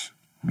this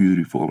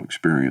beautiful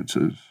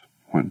experiences,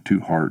 when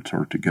two hearts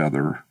are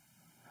together,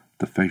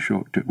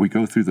 we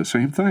go through the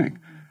same thing.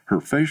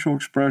 Her facial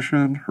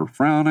expression, her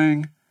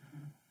frowning,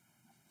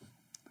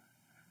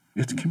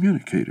 it's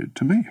communicated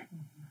to me.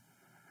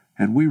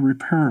 And we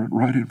repair it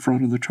right in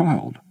front of the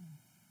child.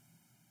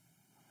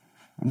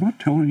 I'm not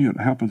telling you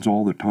it happens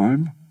all the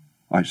time.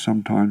 I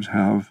sometimes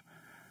have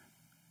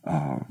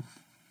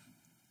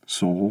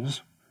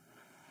souls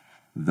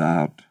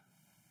that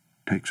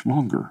takes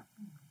longer.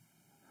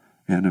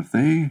 And if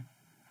they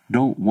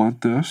don't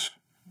want this,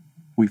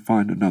 we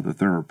find another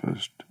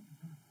therapist.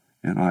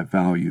 And I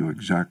value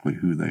exactly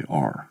who they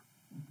are.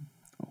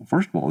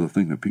 First of all, the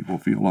thing that people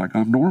feel like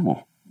I'm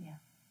normal.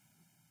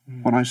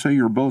 When I say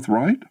you're both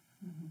right,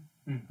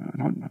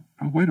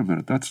 wait a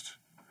minute, that's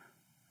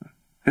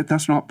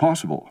not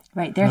possible.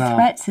 Right, their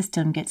threat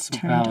system gets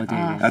turned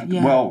off.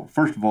 Well,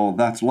 first of all,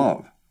 that's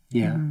love.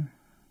 Yeah.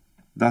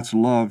 That's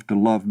love to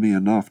love me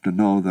enough to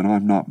know that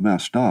I'm not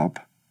messed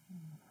up.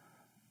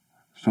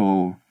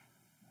 So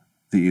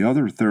the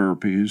other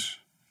therapies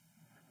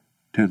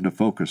tend to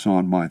focus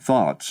on my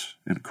thoughts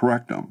and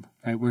correct them.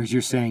 Right, whereas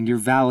you're saying you're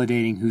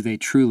validating who they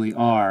truly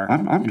are.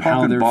 I'm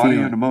talking body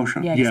and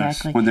emotion. Yeah,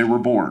 exactly. When they were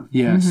born.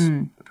 Yes.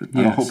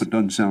 I hope it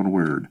doesn't sound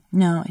weird.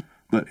 No.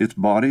 But it's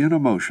body and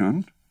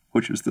emotion,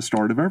 which is the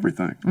start of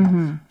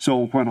everything.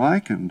 So when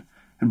and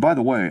by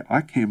the way,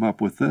 I came up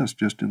with this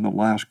just in the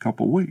last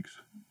couple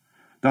weeks.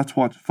 That's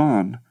what's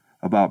fun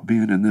about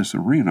being in this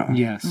arena.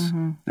 Yes.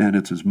 And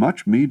it's as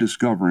much me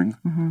discovering.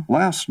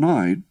 Last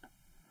night,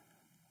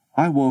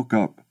 I woke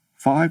up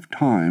 5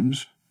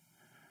 times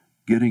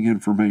getting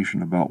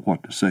information about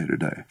what to say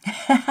today.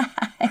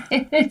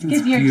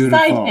 Because you're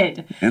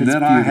excited. And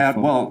then I had,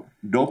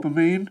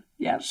 dopamine,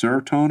 Yep.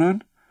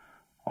 serotonin,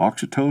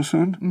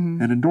 oxytocin,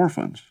 and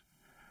endorphins.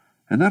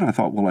 And then I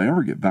thought, will I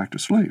ever get back to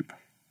sleep?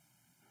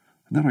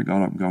 And then I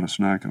got up and got a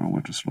snack and I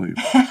went to sleep.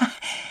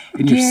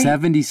 And you're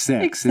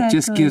 76. Exactly. It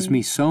just gives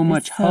me so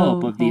much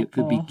hope of the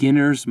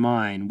beginner's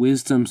mind,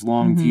 wisdom's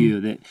long view,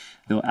 that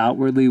though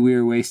outwardly we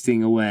are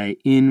wasting away,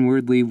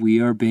 inwardly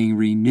we are being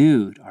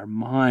renewed. Our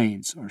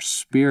minds, our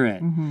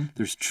spirit,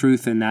 there's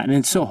truth in that. And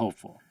it's so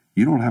hopeful.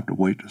 You don't have to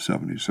wait to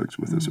 76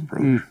 with this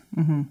approach.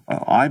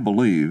 I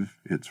believe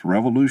it's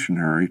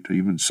revolutionary to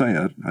even say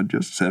it. I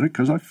just said it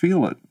because I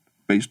feel it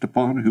based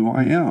upon who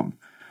I am.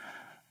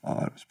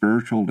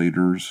 Spiritual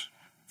leaders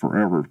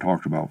forever have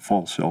talked about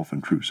false self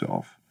and true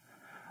self.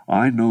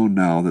 I know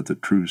now that the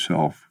true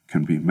self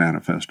can be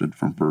manifested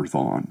from birth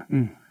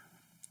on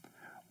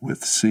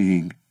with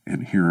seeing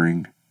and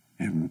hearing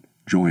and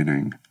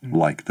joining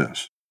like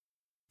this.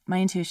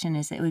 My intuition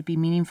is it would be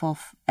meaningful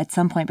at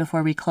some point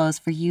before we close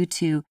for you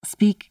to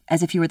speak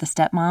as if you were the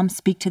stepmom,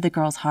 speak to the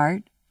girl's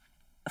heart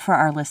for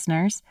our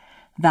listeners,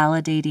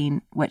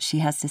 validating what she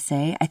has to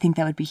say. I think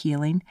that would be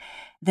healing.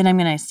 Then I'm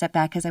going to step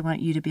back because I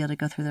want you to be able to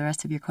go through the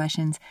rest of your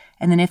questions.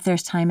 And then if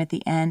there's time at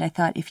the end, I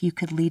thought if you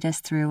could lead us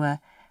through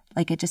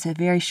just a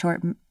very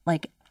short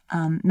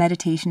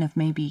meditation of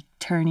maybe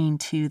turning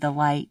to the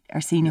light or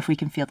seeing if we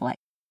can feel the light.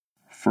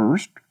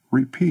 First,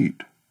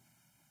 repeat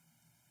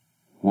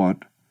what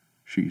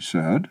she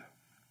said.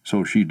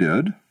 So she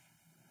did.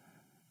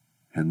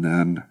 And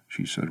then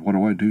she said, what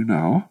do I do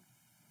now?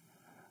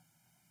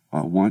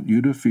 I want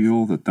you to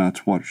feel that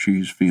that's what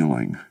she's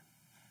feeling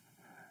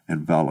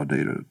and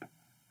validate it.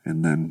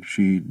 And then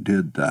she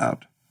did that,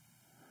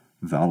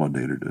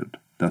 validated it.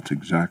 That's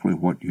exactly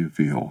what you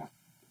feel.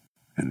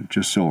 And it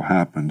just so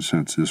happened,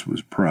 since this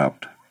was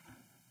prepped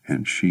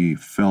and she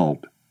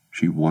felt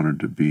she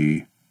wanted to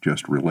be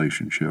just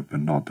relationship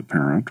and not the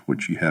parent,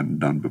 which she hadn't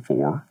done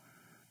before,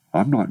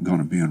 I'm not going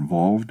to be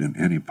involved in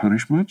any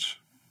punishments,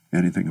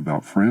 anything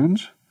about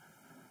friends.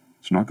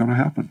 It's not going to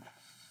happen.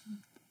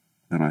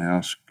 Then I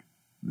ask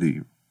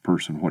the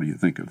person, what do you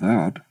think of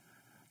that?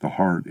 The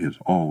heart is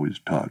always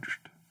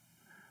touched.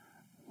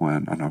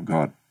 And I've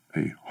got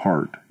a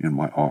heart in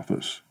my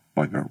office,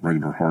 like a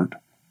regular heart,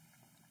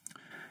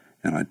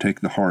 and I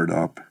take the heart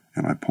up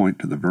and I point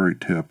to the very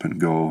tip and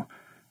go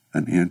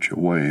an inch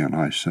away and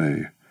I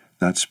say,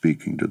 that's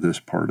speaking to this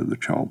part of the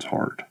child's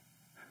heart.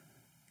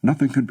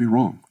 Nothing could be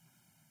wrong.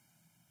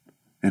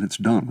 And it's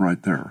done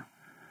right there.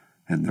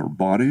 And their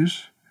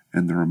bodies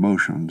and their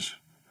emotions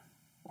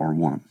are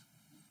one.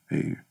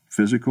 A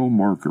physical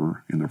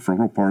marker in the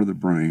frontal part of the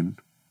brain,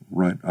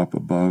 right up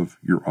above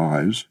your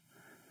eyes,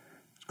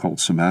 it's called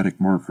somatic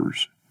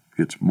markers.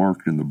 It's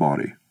marked in the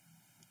body.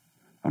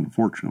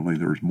 Unfortunately,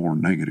 there's more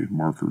negative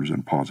markers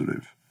than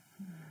positive.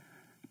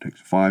 It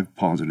takes 5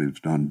 positives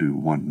to undo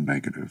 1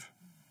 negative.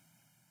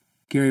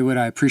 Gary, what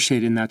I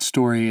appreciate in that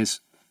story is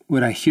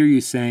what I hear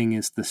you saying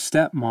is the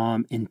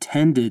stepmom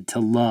intended to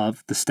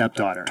love the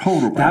stepdaughter.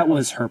 Totally. That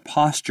was her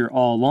posture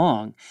all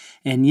along.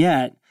 And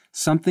yet,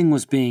 something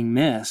was being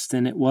missed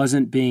and it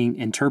wasn't being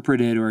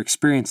interpreted or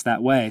experienced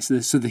that way.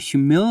 So the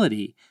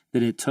humility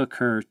that it took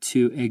her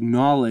to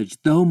acknowledge,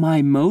 though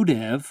my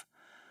motive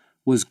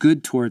was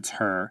good towards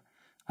her,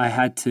 I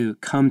had to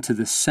come to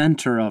the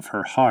center of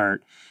her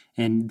heart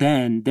and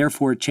then,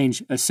 therefore,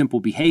 change a simple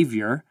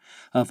behavior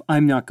of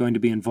I'm not going to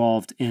be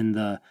involved in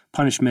the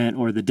punishment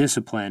or the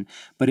discipline,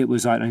 but it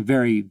was at a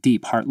very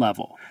deep heart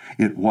level.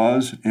 It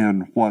was,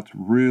 and what's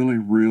really,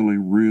 really,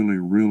 really,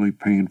 really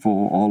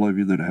painful, all of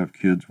you that have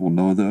kids will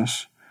know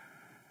this,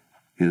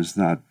 is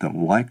that the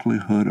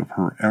likelihood of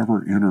her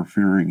ever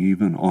interfering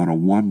even on a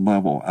 1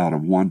 level out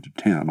of 1 to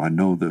 10, I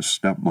know this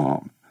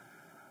stepmom,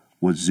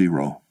 was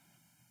 0.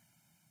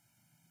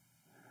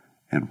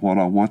 And what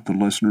I want the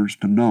listeners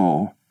to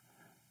know,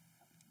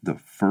 the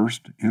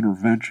first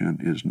intervention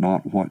is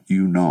not what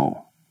you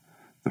know.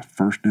 The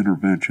first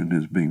intervention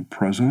is being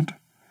present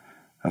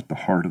at the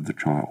heart of the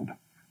child.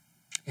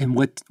 And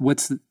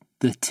what's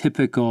the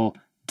typical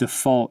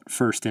default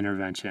first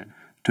intervention?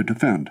 To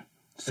defend.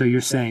 So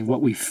you're saying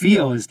what we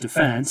feel is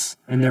defense,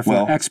 and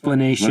therefore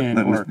explanation.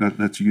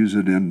 Let's use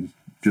it in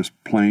just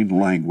plain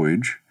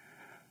language.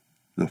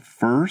 The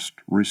first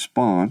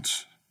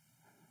response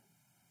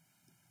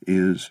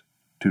is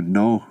to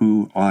know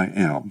who I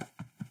am.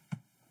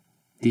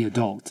 The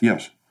adult.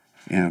 Yes.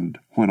 And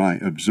when I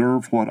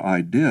observe what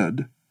I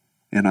did,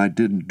 and I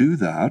didn't do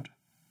that,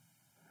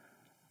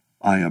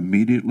 I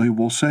immediately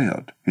will say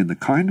it in the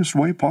kindest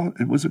way.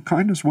 It was the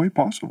kindest way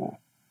possible.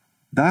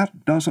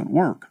 That doesn't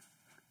work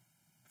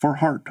for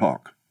heart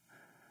talk.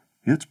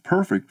 It's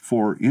perfect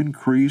for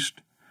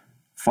increased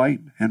fight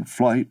and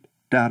flight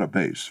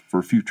database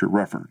for future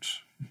reference.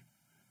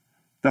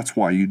 That's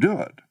why you do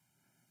it,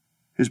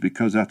 is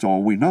because that's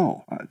all we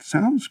know. It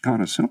sounds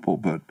kind of simple,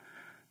 but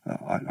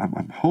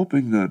I'm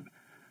hoping that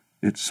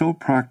it's so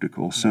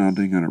practical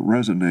sounding and it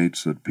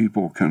resonates that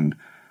people can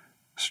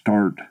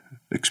start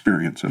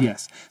experiencing.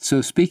 Yes.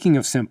 So speaking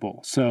of simple,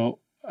 so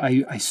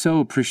I so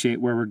appreciate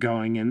where we're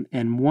going.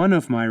 And one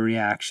of my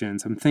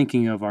reactions, I'm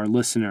thinking of our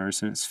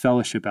listeners and it's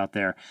fellowship out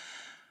there.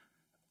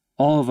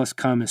 All of us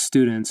come as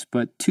students,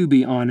 but to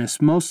be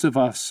honest, most of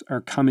us are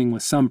coming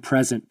with some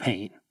present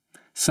pain,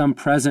 some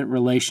present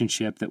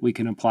relationship that we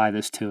can apply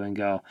this to and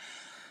go,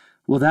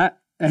 well, that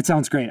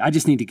sounds great. I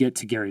just need to get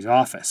to Gary's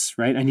office,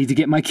 right? I need to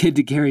get my kid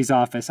to Gary's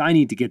office. I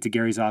need to get to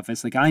Gary's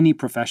office. Like, I need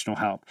professional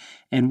help.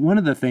 And one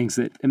of the things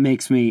that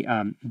makes me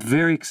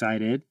very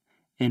excited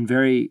and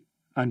very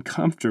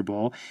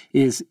uncomfortable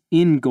is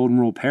in Golden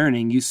Rule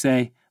Parenting, you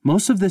say,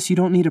 most of this, you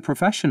don't need a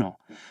professional.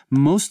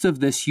 Most of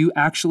this, you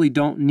actually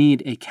don't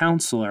need a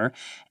counselor.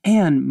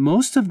 And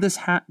most of this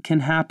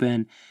can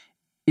happen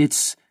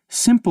it's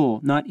simple,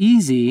 not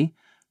easy,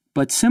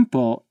 but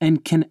simple,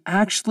 and can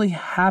actually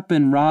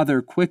happen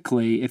rather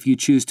quickly if you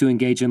choose to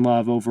engage in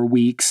love over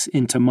weeks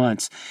into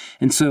months.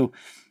 And so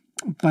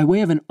by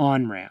way of an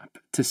on-ramp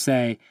to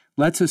say,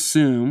 let's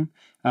assume,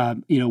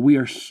 we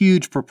are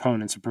huge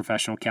proponents of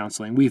professional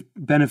counseling. We've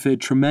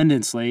benefited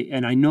tremendously,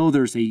 and I know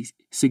there's a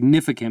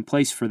significant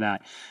place for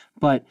that.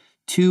 But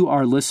to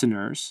our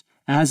listeners,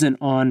 as an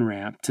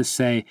on-ramp to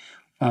say,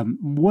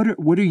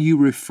 what are you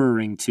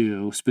referring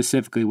to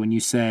specifically when you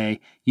say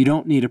you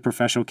don't need a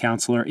professional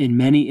counselor in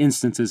many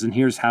instances, and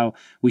here's how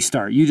we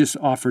start? You just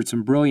offered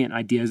some brilliant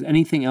ideas.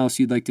 Anything else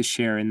you'd like to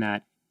share in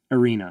that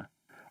arena?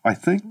 I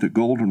think the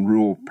Golden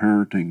Rule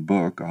Parenting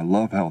book, I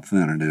love how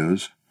thin it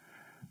is,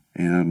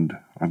 and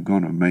I'm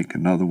going to make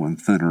another one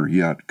thinner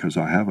yet because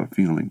I have a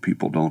feeling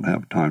people don't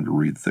have time to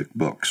read thick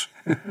books.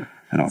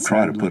 And I'll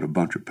try to put a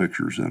bunch of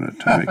pictures in it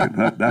to make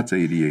it. That's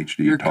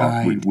ADHD You're talk.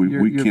 Kind.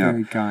 You're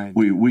very kind.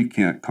 We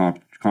can't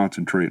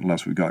concentrate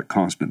unless we've got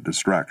constant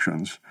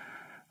distractions.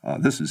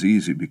 This is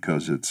easy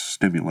because it's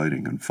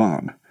stimulating and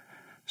fun.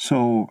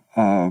 So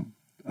I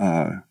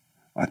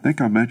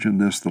think I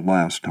mentioned this the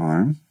last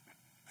time.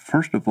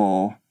 First of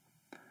all,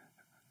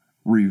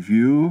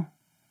 review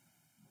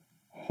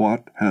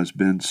what has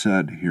been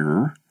said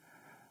here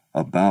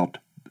about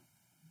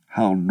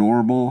how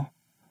normal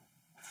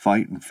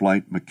fight and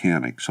flight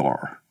mechanics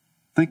are.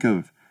 Think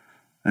of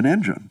an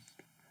engine.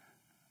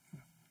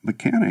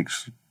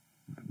 Mechanics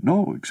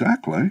know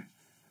exactly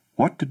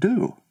what to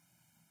do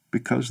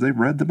because they've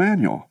read the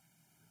manual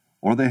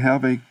or they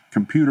have a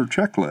computer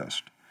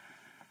checklist.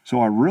 So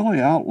I really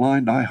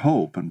outlined, I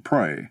hope and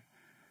pray,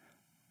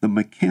 the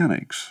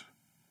mechanics,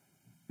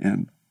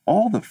 and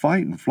all the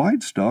fight and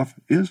flight stuff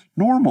is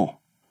normal.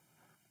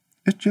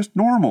 It's just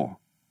normal.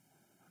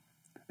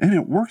 And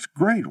it works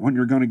great when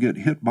you're going to get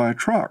hit by a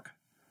truck.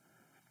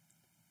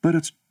 But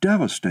it's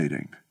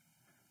devastating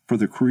for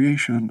the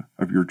creation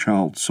of your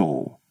child's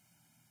soul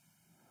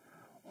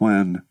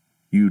when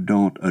you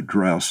don't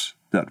address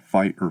that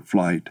fight or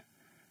flight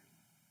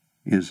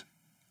is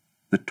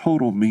the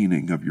total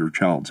meaning of your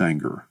child's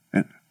anger.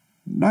 And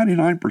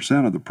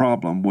 99% of the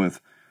problem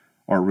with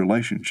our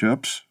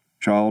relationships,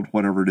 child,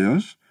 whatever it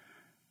is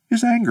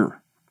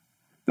anger.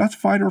 That's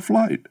fight or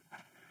flight.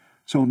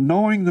 So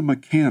knowing the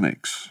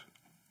mechanics,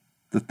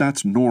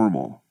 that's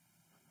normal.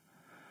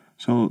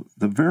 So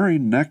the very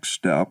next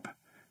step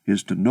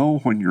is to know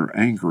when you're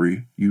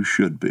angry, you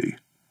should be.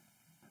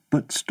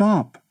 But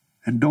stop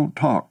and don't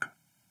talk.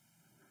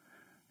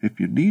 If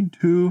you need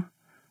to,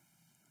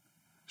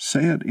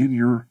 say it in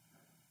your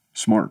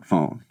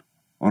smartphone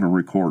on a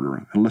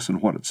recorder and listen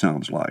to what it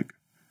sounds like.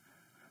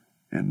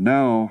 And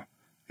now,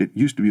 it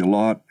used to be a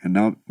lot, and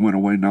now it went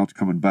away, now it's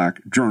coming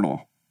back.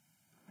 Journal.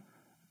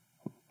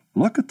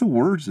 Look at the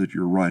words that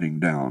you're writing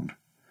down.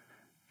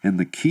 And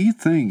the key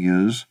thing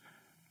is,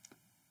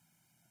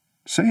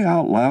 say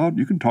out loud.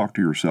 You can talk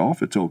to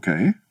yourself. It's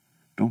okay.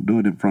 Don't do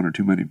it in front of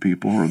too many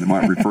people or they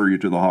might refer you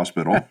to the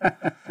hospital.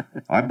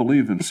 I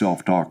believe in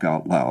self-talk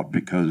out loud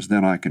because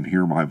then I can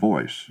hear my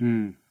voice.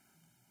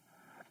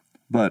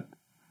 But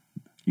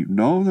you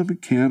know the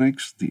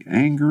mechanics. The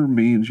anger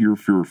means you're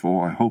fearful.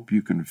 I hope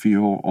you can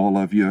feel, all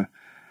of you,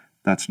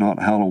 that's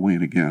not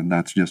Halloween again.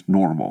 That's just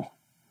normal.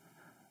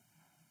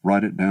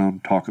 Write it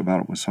down, talk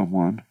about it with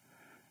someone,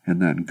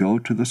 and then go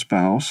to the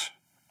spouse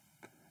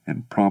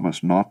and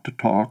promise not to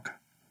talk,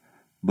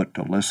 but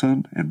to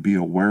listen and be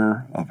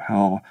aware of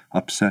how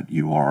upset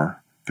you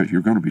are, because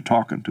you're going to be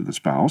talking to the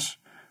spouse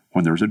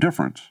when there's a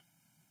difference.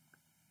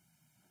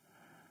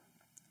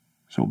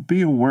 So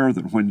be aware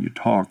that when you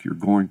talk, you're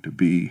going to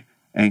be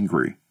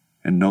angry,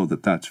 and know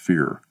that that's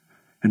fear,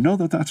 and know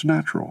that that's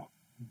natural.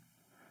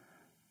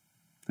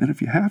 And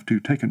if you have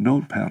to, take a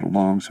notepad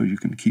along so you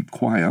can keep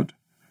quiet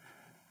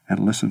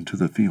and listen to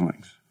the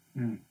feelings.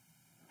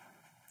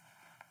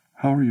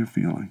 How are you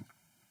feeling?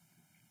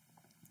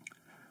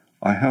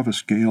 I have a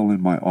scale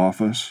in my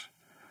office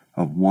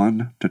of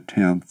 1 to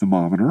 10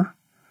 thermometer.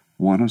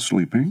 1 is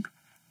sleeping.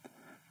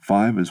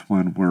 5 is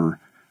when we're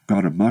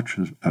got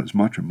as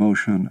much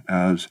emotion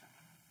as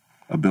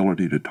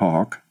ability to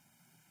talk.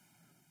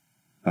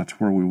 That's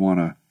where we want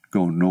to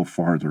go no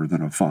farther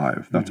than a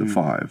 5. That's a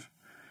 5.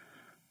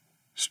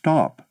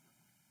 Stop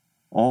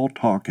all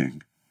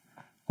talking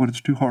when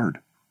it's too hard.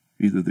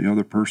 Either the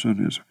other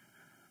person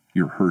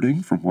you're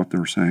hurting from what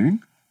they're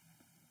saying,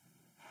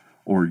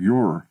 or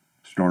you're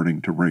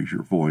starting to raise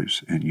your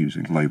voice and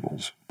using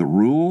labels. The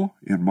rule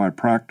in my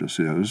practice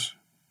is,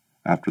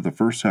 after the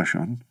first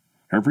session,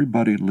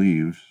 everybody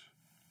leaves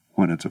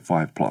when it's a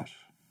 5+.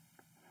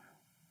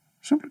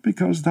 Simply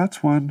because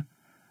that's when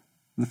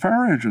the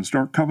fire engines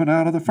start coming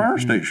out of the fire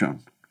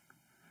station.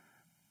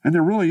 And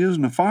there really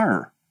isn't a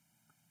fire.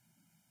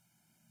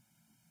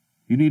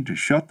 You need to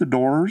shut the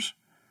doors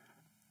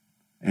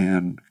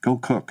and go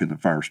cook in the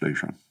fire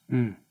station.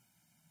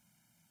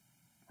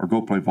 Or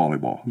go play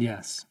volleyball.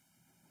 Yes.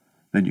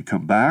 Then you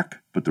come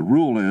back, but the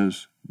rule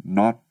is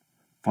not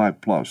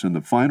 5+. And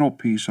the final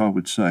piece I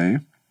would say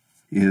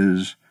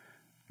is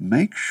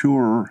make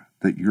sure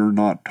that you're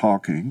not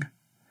talking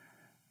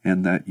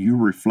and that you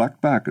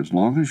reflect back. As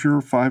long as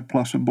you're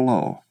 5+ and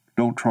below,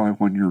 don't try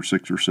when you're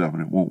 6 or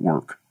 7. It won't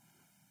work.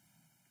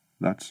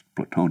 That's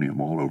plutonium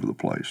all over the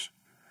place.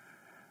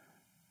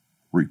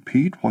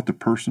 Repeat what the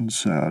person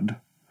said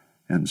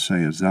and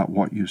say, is that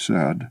what you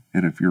said?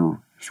 And if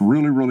it's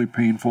really, really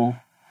painful,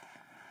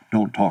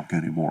 don't talk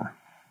anymore.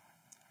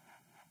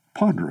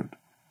 Ponder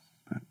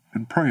it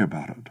and pray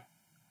about it.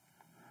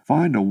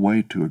 Find a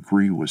way to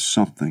agree with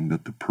something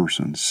that the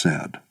person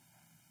said.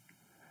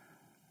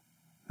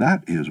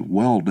 That is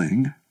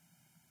welding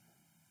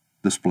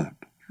the split.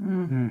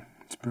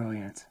 It's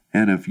brilliant.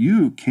 And if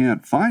you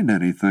can't find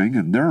anything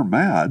and they're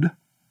mad,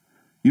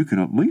 you can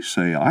at least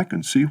say, I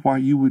can see why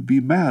you would be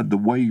mad the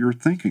way you're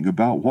thinking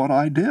about what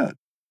I did.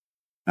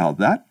 Now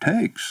that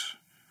takes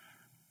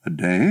a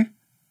day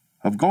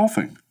of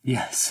golfing.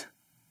 Yes.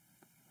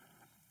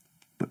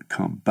 But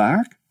come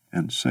back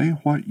and say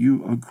what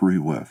you agree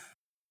with.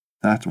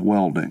 That's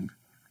welding.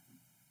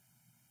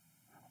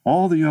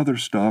 All the other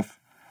stuff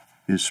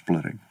is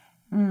splitting.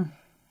 Wow.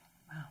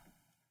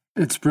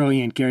 It's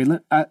brilliant, Gary.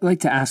 I'd like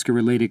to ask a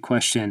related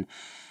question.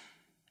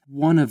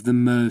 One of the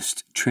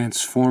most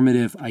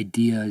transformative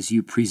ideas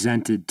you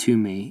presented to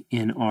me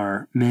in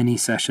our many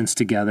sessions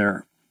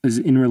together is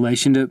in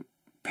relation to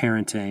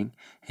parenting,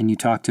 and you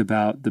talked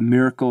about the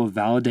miracle of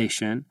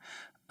validation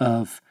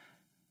of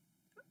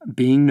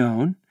being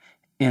known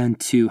and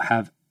to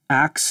have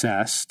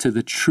access to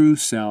the true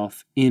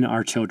self in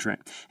our children.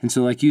 And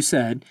so, like you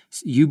said,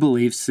 you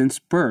believe since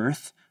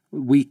birth,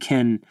 we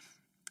can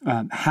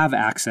have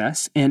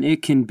access, and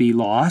it can be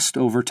lost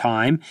over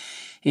time.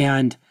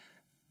 And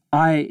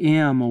I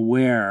am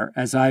aware,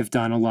 as I've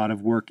done a lot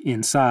of work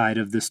inside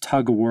of this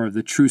tug of war of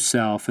the true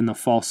self and the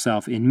false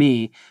self in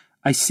me,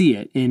 I see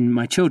it in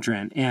my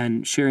children.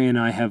 And Sherry and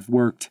I have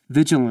worked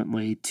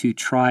vigilantly to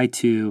try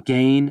to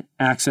gain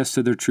access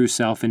to their true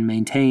self and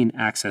maintain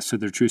access to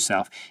their true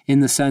self,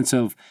 in the sense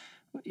of,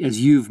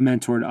 as you've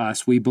mentored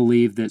us, we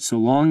believe that so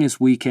long as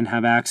we can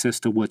have access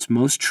to what's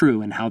most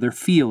true and how they're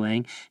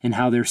feeling and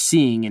how they're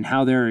seeing and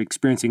how they're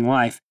experiencing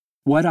life,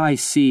 what I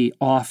see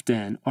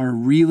often are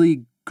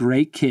really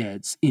great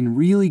kids in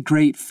really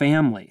great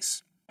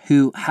families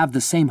who have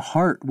the same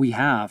heart we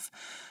have,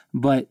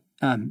 but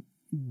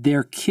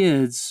their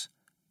kids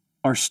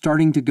are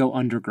starting to go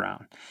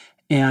underground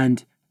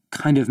and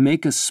kind of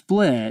make a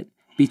split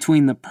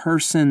between the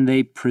person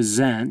they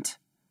present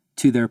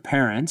to their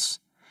parents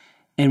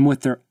and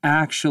what they're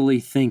actually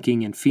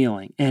thinking and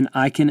feeling. And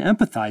I can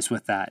empathize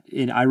with that.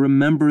 And I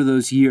remember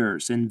those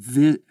years and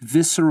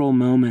visceral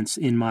moments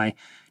in my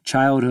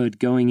childhood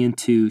going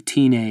into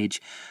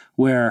teenage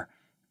where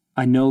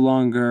I no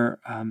longer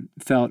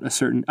felt a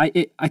certain,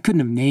 I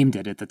couldn't have named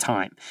it at the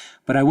time,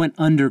 but I went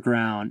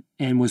underground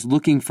and was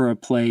looking for a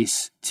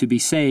place to be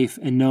safe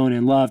and known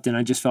and loved, and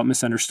I just felt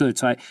misunderstood.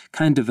 So I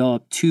kind of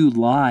developed two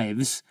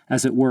lives,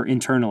 as it were,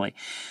 internally.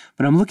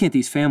 But I'm looking at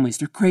these families,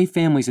 they're great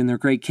families and they're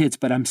great kids,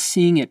 but I'm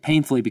seeing it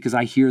painfully because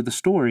I hear the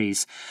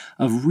stories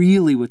of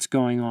really what's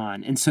going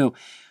on. And so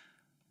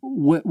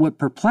what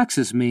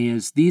perplexes me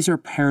is these are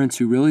parents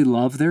who really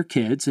love their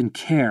kids and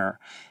care,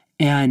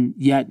 and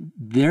yet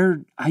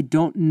I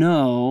don't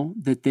know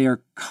that they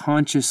are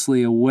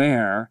consciously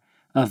aware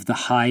of the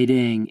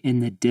hiding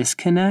and the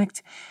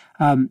disconnect.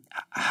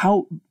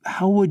 How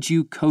would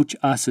you coach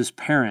us as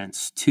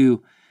parents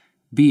to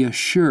be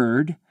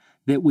assured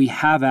that we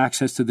have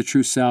access to the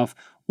true self,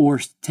 or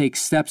take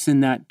steps in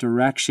that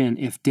direction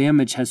if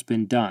damage has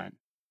been done?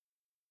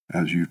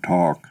 As you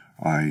talk,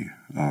 I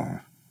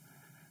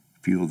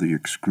feel the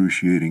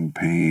excruciating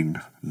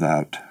pain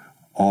that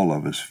all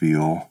of us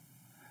feel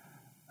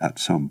at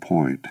some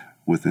point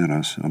within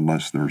us,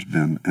 unless there's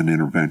been an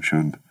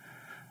intervention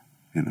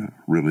in a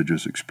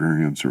religious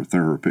experience or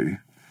therapy.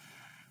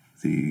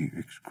 The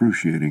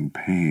excruciating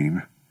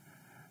pain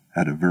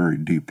at a very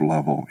deep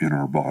level in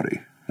our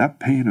body. That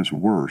pain is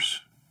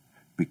worse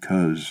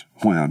because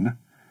when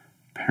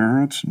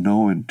parents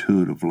know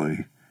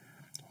intuitively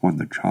when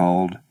the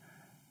child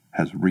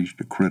has reached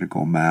a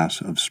critical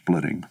mass of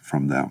splitting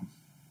from them.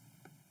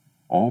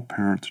 All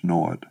parents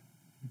know it,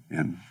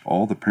 and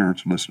all the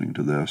parents listening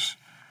to this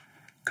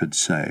could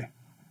say,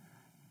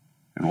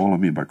 and all I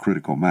mean by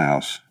critical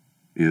mass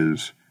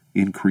is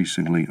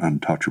increasingly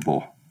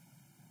untouchable.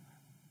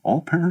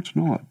 All parents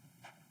know it,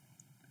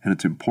 and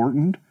it's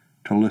important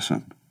to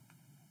listen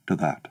to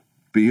that.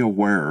 Be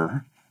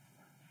aware,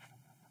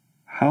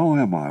 how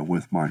am I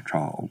with my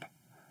child?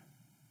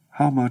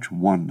 How much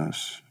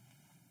oneness?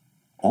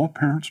 All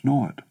parents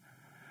know it.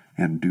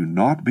 And do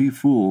not be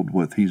fooled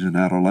with he's an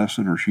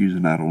adolescent or she's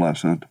an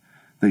adolescent.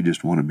 They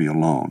just want to be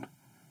alone.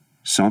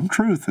 Some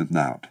truth in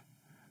that.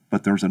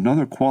 But there's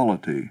another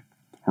quality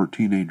where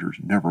teenagers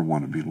never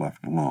want to be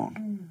left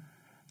alone.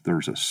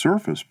 There's a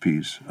surface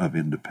piece of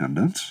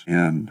independence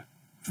in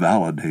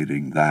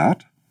validating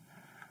that.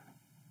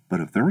 But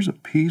if there's a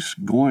piece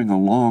going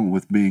along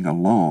with being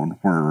alone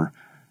where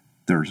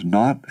there's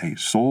not a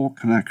soul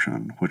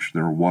connection, which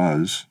there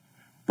was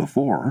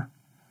before,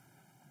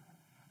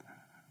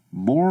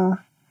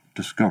 more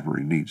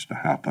discovery needs to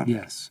happen.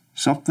 Yes.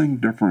 Something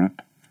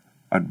different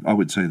I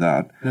would say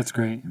that. That's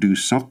great. Do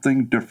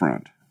something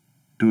different.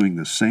 Doing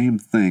the same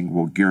thing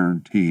will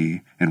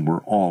guarantee, and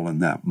we're all in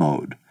that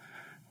mode.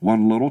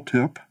 One little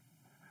tip,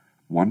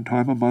 one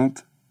time a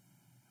month,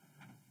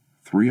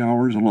 3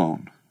 hours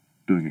alone,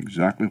 doing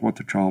exactly what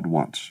the child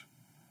wants.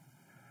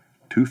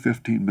 2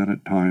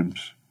 15-minute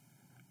times,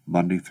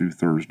 Monday through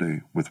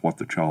Thursday, with what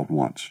the child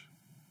wants.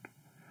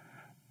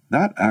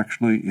 That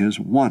actually is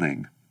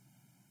wanting.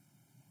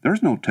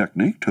 There's no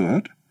technique to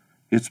it.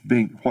 It's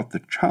being what the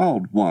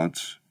child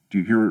wants. Do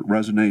you hear it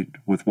resonate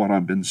with what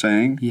I've been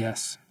saying?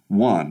 Yes.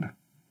 One,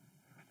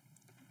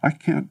 I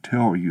can't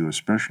tell you,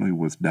 especially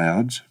with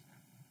dads,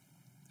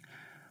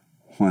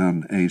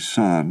 when a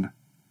son,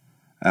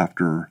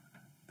 after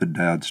the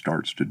dad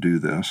starts to do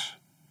this,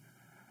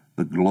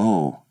 the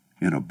glow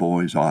in a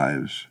boy's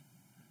eyes,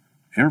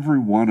 every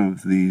one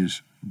of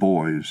these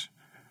boys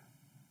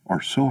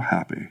are so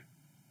happy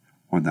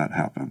when that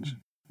happens.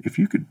 If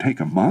you could take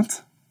a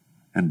month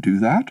and do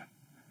that,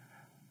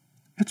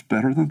 it's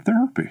better than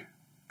therapy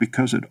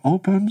because it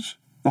opens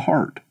the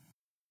heart.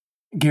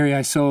 Gary,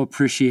 I so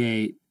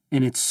appreciate,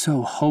 and it's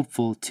so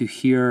hopeful to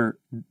hear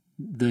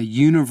the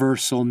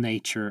universal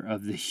nature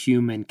of the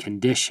human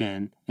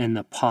condition and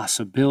the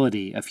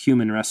possibility of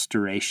human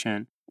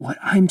restoration. What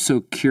I'm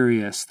so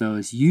curious, though,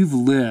 is you've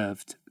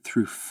lived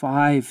through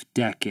 5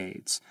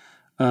 decades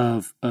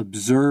of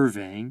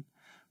observing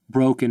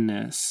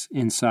brokenness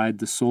inside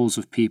the souls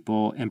of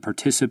people and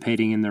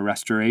participating in the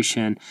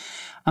restoration.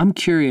 I'm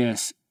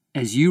curious,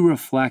 as you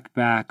reflect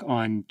back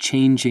on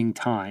changing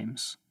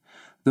times,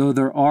 though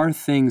there are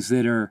things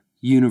that are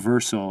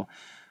universal,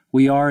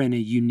 we are in a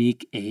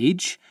unique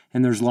age,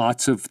 and there's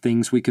lots of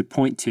things we could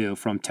point to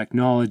from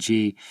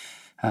technology,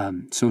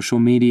 social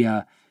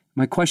media.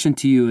 My question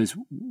to you is,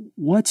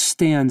 what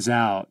stands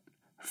out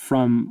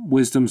from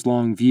Wisdom's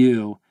long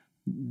view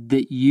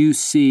that you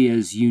see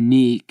as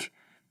unique,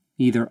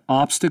 either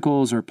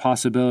obstacles or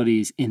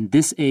possibilities in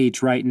this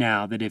age right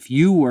now, that if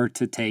you were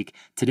to take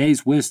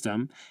today's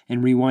wisdom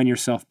and rewind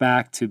yourself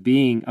back to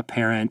being a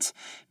parent,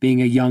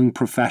 being a young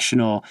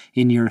professional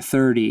in your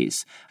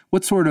 30s,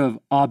 what sort of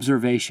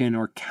observation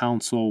or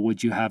counsel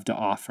would you have to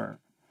offer?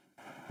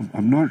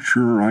 I'm not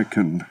sure I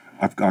can.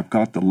 I've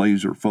got the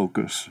laser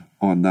focus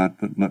on that,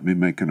 but let me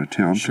make an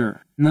attempt.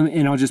 Sure.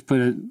 And I'll just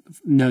put a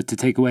note to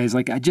take away is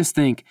I just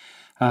think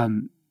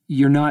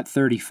you're not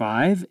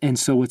 35. And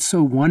so what's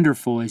so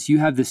wonderful is you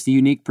have this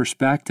unique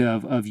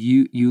perspective of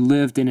you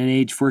lived in an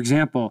age, for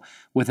example,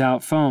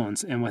 without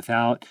phones and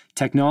without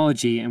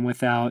technology and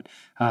without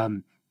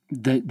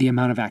the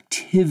amount of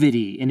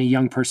activity in a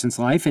young person's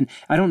life. And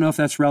I don't know if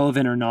that's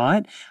relevant or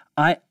not.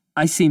 I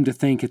seem to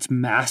think it's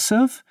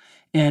massive,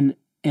 and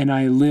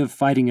I live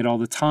fighting it all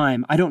the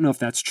time. I don't know if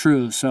that's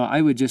true. So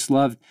I would just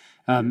love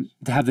to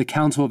have the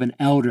counsel of an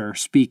elder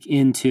speak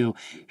into,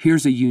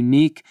 here's a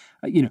unique,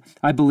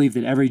 I believe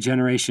that every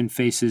generation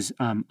faces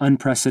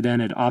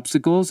unprecedented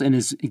obstacles and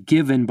is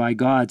given by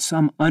God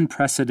some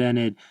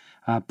unprecedented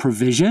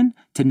provision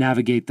to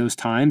navigate those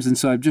times. And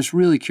so I'm just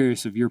really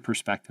curious of your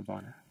perspective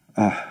on it.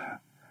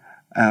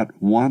 At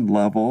one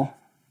level,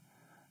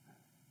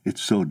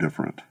 it's so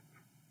different.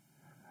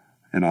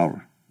 And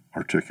I'll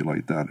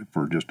articulate that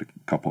for just a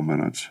couple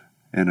minutes.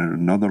 And at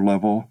another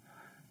level,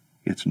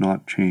 it's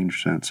not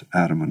changed since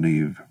Adam and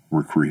Eve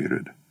were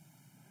created.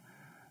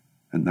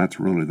 And that's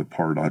really the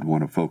part I'd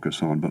want to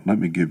focus on. But let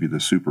me give you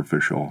the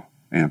superficial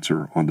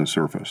answer on the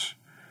surface.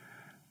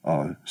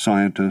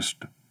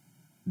 Scientist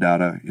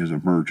data is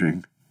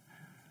emerging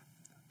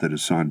that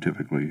is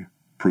scientifically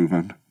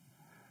proven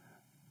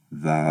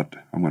that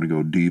I'm going to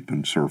go deep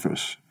and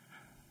surface.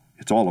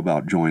 It's all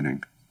about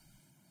joining.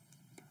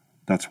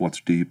 That's what's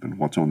deep and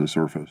what's on the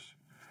surface.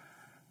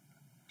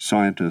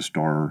 Scientists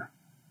are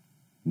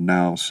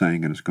now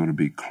saying, and it's going to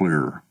be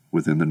clear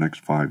within the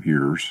next 5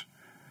 years,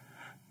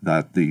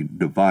 that the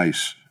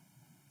device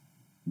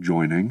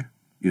joining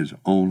is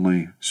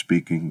only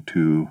speaking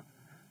to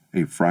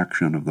a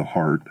fraction of the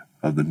heart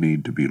of the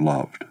need to be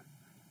loved.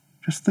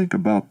 Just think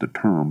about the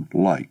term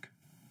like.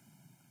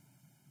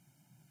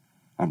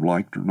 I'm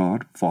liked or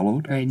not,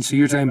 followed. Right, and so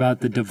you're talking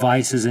about the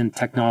devices and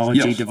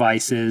technology, yes.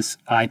 Devices,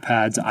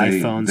 iPads,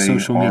 iPhones,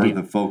 social media. They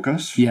are the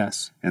focus.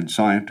 Yes. And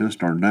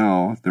scientists are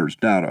now, there's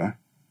data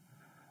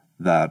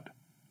that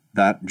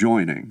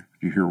joining,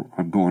 you hear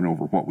I'm going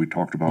over what we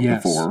talked about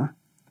yes. before,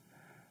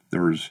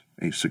 there's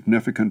a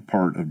significant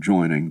part of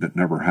joining that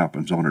never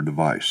happens on a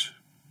device.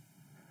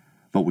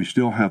 But we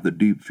still have the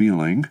deep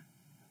feeling,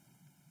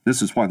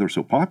 this is why they're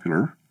so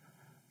popular,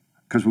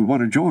 because we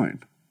want to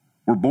join.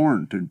 We're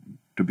born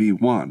to be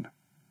one.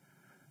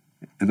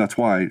 And that's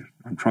why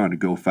I'm trying to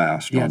go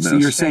fast on this. So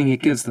you're saying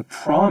it gives the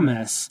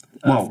promise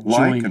of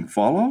like and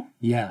follow?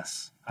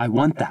 Yes. I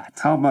want that.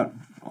 How about,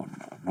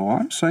 no,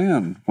 I'm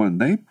saying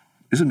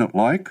isn't it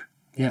like?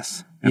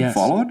 Yes. And yes.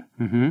 followed?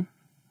 Mm-hmm.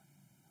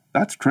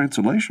 That's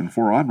translation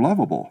for I'm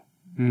lovable.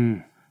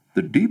 Mm.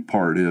 The deep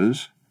part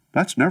is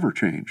that's never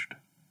changed.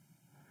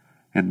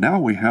 And now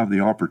we have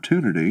the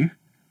opportunity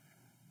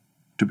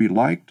to be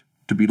liked,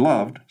 to be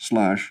loved /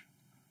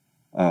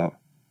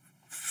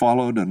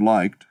 followed and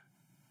liked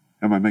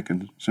Am I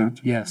making sense?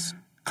 Yes.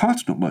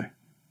 Constantly.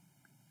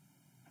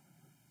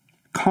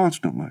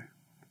 Constantly.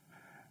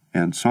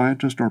 And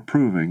scientists are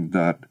proving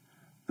that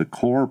the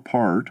core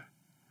part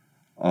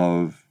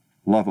of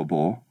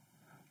lovable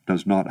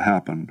does not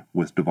happen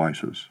with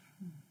devices.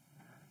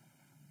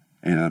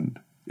 And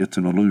it's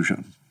an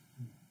illusion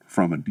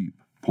from a deep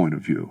point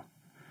of view.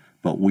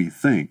 But we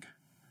think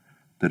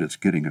that it's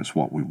getting us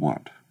what we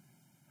want.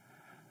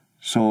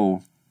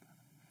 So,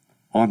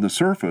 on the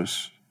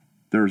surface,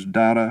 there's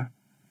data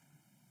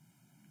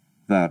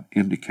that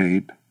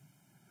indicate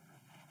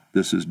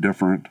this is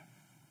different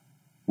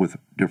with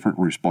different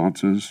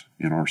responses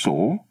in our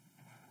soul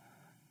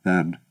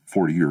than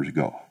 40 years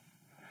ago.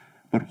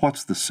 But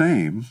what's the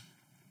same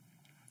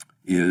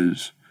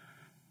is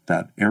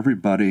that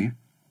everybody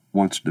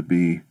wants to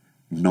be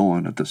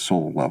known at the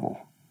soul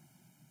level.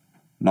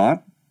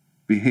 Not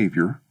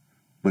behavior,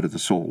 but at the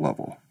soul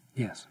level.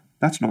 Yes.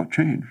 That's not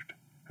changed.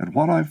 And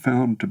what I've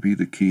found to be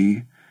the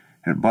key,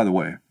 and by the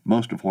way,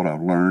 most of what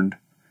I've learned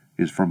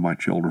is from my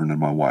children and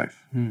my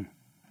wife,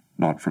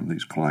 not from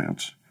these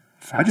clients.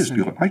 I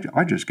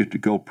just get to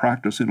go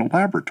practice in a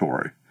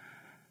laboratory.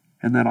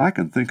 And then I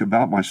can think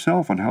about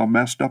myself and how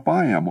messed up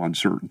I am on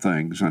certain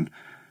things. And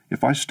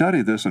if I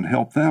study this and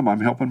help them,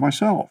 I'm helping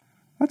myself.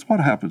 That's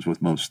what happens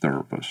with most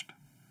therapists,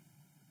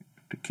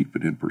 to keep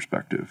it in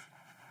perspective.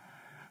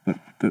 But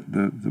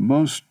the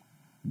most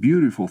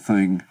beautiful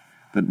thing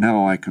that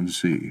now I can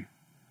see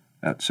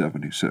at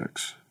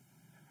 76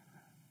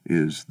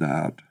 is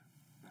that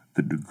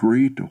the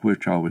degree to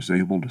which I was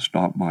able to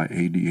stop my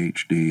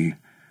ADHD,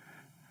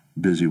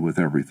 busy with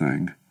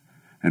everything,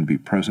 and be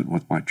present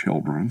with my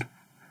children,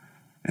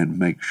 and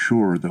make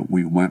sure that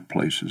we went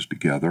places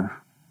together.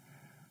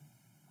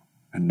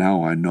 And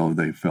now I know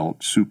they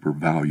felt super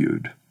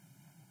valued.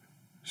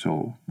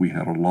 So we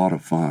had a lot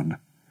of fun.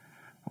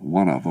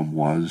 One of them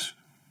was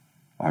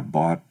I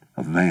bought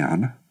a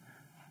van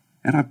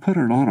and I put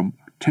it on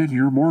a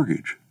 10-year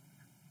mortgage.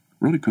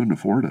 Really couldn't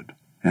afford it.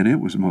 And it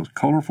was the most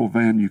colorful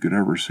van you could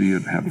ever see.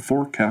 It had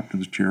 4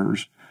 captain's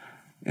chairs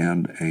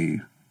and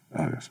a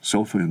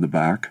sofa in the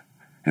back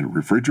and a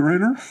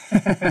refrigerator.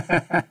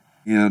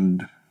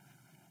 And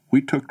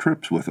we took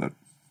trips with it.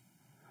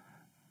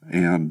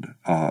 And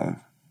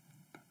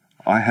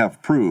I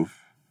have proof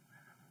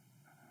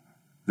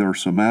their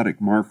somatic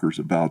markers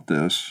about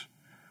this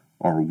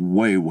are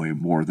way, way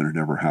more than it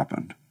ever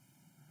happened.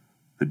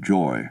 The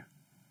joy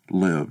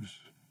lives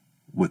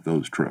with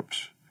those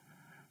trips.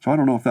 So I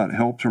don't know if that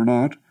helps or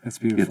not. That's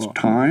beautiful. It's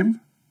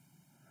time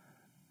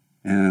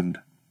and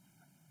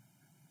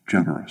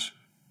generous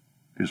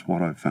is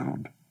what I've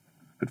found.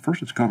 At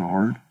first it's kind of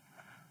hard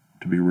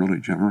to be really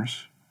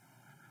generous,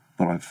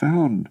 but I've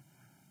found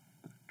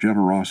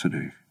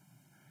generosity.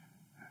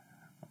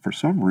 For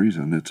some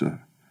reason, it's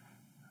a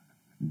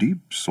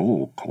deep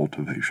soul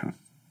cultivation.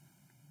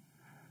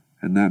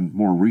 And then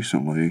more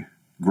recently,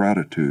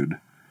 gratitude.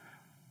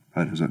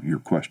 That isn't your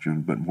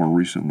question, but more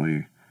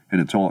recently, and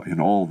it's all in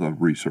all the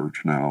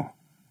research now,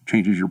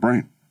 changes your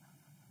brain.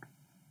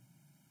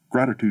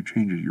 Gratitude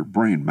changes your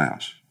brain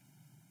mass.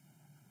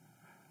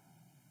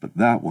 But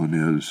that one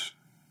is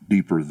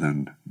deeper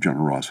than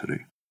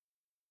generosity.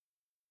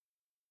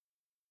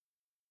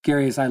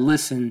 Gary, as I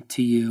listen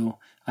to you,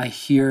 I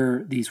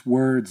hear these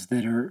words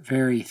that are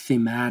very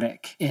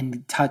thematic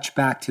and touch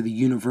back to the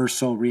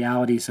universal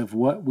realities of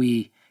what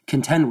we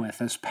contend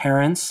with as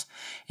parents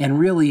and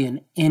really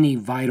in any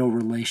vital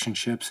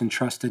relationships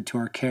entrusted to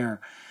our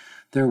care.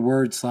 They're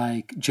words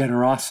like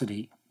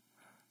generosity.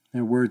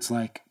 They're words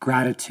like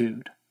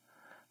gratitude.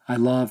 I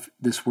love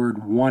this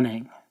word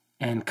wanting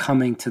and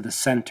coming to the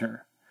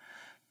center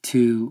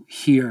to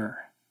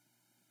hear,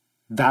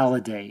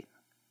 validate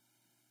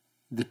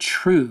the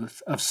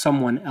truth of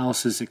someone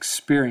else's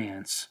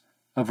experience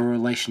of a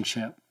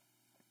relationship.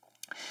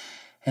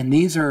 And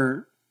these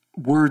are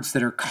words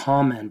that are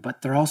common,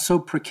 but they're also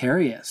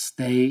precarious.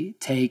 They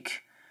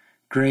take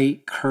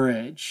great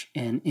courage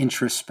and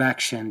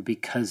introspection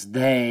because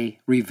they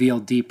reveal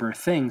deeper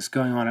things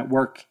going on at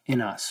work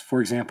in us. For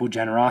example,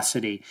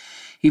 generosity.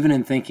 Even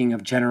in thinking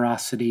of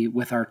generosity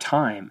with our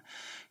time,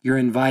 you're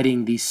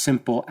inviting these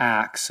simple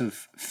acts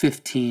of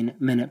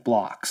 15-minute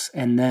blocks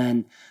and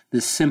then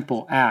the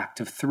simple act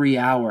of 3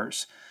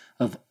 hours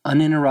of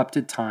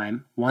uninterrupted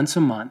time once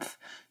a month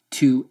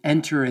to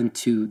enter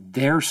into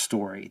their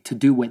story, to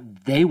do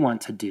what they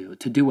want to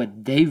do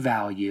what they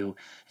value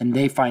and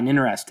they find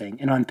interesting.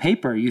 And on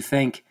paper, you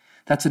think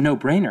that's a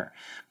no-brainer.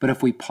 But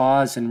if we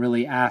pause and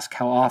really ask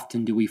how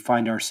often do we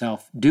find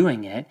ourselves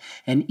doing it,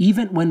 and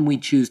even when we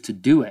choose to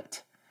do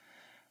it,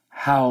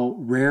 how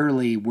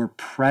rarely we're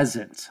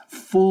present,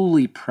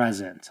 fully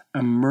present,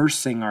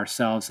 immersing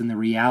ourselves in the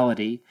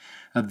reality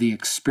of the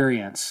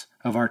experience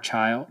of our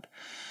child.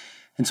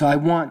 And so I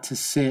want to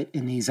sit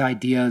in these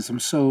ideas. I'm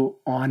so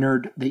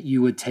honored that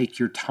you would take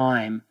your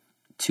time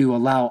to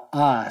allow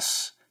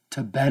us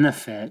to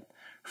benefit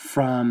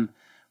from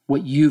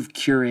what you've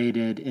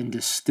curated and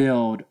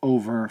distilled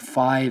over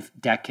 5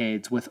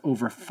 decades with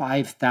over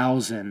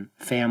 5,000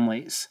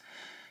 families.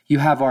 you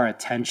have our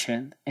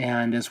attention.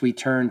 And as we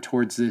turn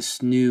towards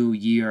this new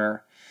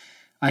year,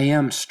 I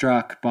am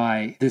struck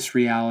by this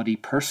reality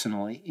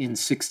personally. In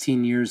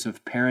 16 years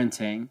of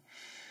parenting,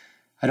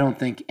 I don't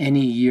think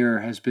any year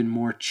has been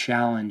more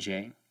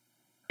challenging.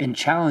 And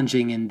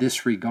challenging in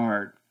this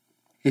regard,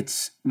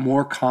 it's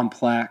more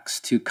complex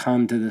to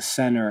come to the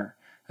center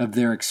of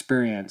their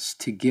experience,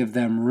 to give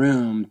them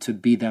room to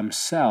be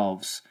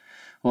themselves,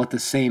 while at the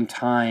same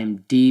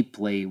time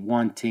deeply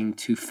wanting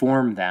to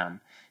form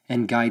them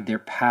and guide their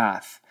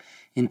path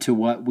into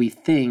what we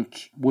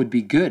think would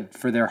be good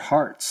for their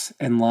hearts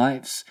and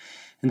lives.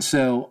 And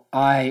so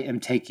I am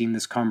taking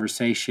this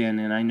conversation,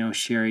 and I know,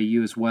 Sherry,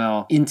 you as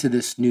well, into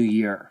this new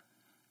year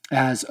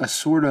as a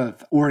sort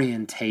of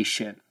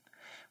orientation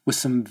with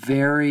some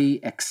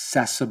very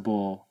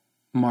accessible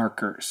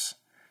markers,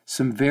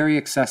 some very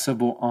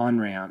accessible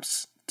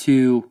on-ramps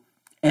to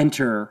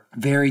enter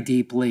very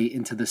deeply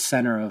into the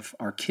center of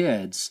our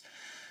kids,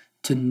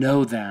 to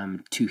know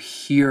them, to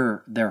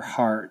hear their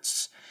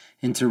hearts,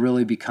 and to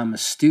really become a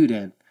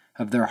student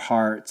of their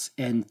hearts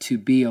and to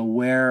be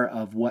aware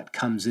of what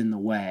comes in the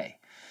way.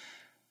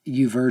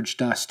 You've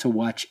urged us to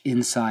watch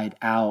Inside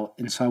Out,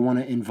 and so I want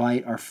to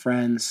invite our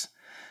friends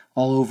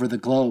all over the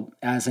globe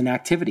as an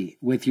activity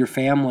with your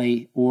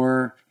family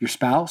or your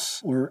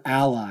spouse or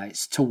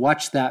allies to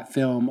watch that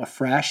film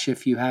afresh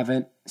if you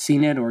haven't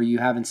seen it or you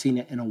haven't seen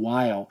it in a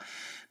while,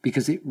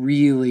 because it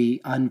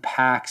really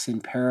unpacks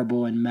in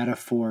parable and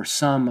metaphor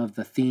some of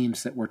the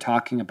themes that we're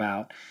talking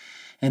about.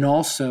 And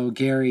also,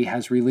 Gary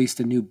has released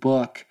a new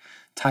book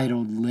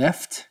titled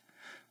Lift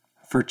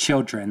for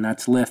Children.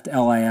 That's Lift,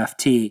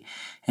 L-I-F-T.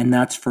 And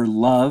that's for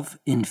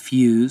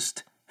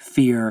love-infused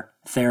fear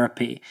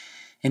therapy.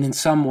 And in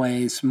some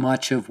ways,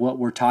 much of what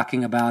we're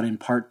talking about in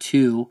part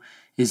 2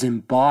 is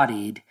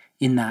embodied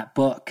in that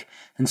book.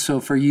 And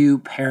so for you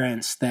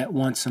parents that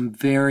want some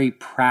very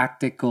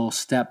practical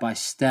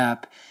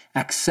step-by-step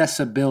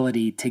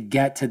accessibility to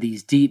get to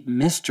these deep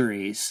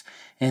mysteries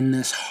and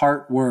this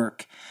heart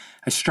work,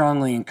 I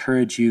strongly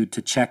encourage you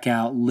to check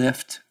out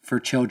Lift for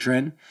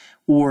Children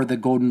or The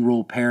Golden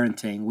Rule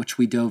Parenting, which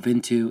we dove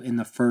into in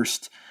the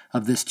first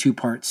of this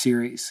 2-part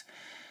series.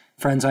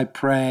 Friends, I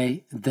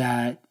pray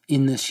that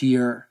in this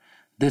year,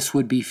 this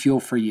would be fuel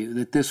for you,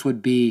 that this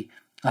would be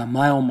a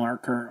mile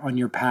marker on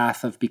your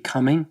path of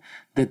becoming,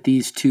 that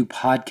these 2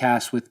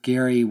 podcasts with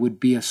Gary would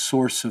be a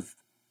source of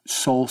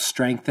soul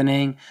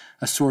strengthening,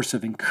 a source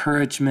of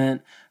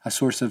encouragement, a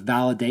source of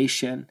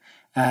validation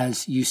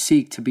as you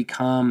seek to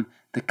become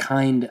the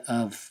kind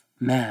of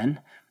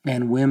men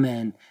and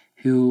women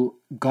who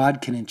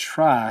God can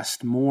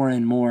entrust more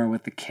and more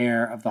with the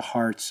care of the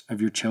hearts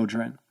of your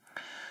children.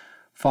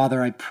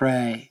 Father, I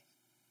pray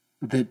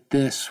that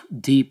this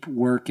deep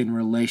work in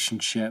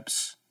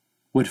relationships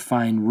would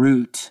find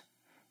root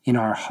in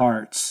our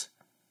hearts.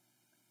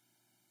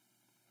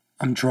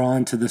 I'm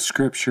drawn to the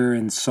scripture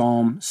in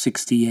Psalm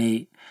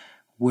 68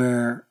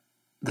 where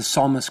the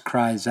psalmist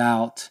cries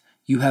out,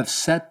 "You have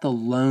set the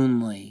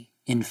lonely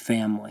in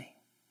family."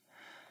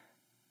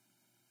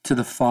 To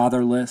the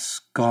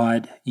fatherless,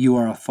 God, you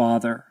are a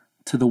father.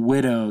 To the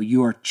widow,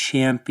 you are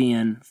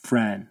champion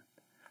friend.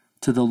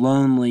 To the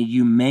lonely,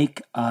 you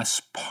make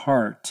us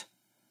part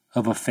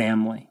of a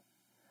family.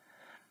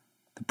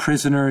 The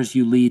prisoners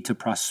you lead to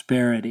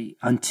prosperity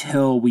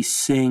until we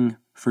sing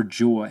for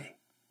joy.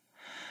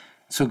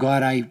 So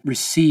God, I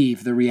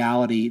receive the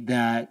reality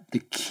that the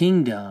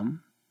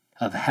kingdom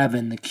of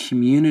heaven, the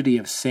community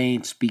of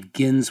saints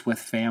begins with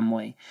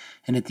family.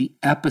 And at the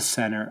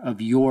epicenter of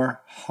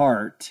your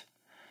heart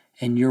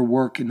and your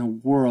work in the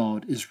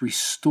world is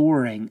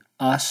restoring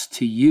us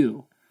to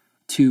you,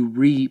 to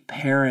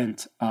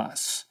reparent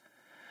us,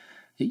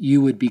 that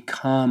you would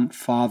become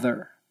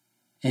father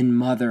and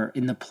mother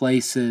in the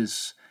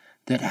places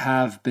that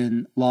have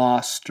been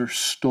lost or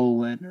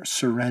stolen or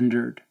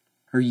surrendered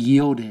or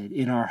yielded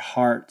in our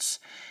hearts.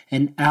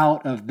 And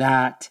out of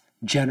that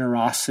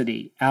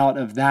generosity, out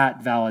of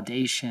that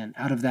validation,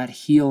 out of that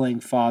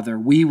healing, Father,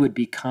 we would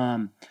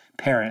become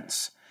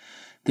parents,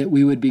 that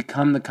we would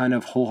become the kind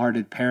of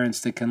wholehearted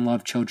parents that can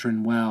love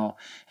children well.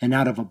 And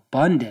out of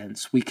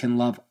abundance, we can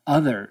love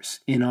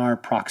others in our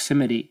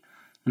proximity.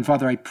 And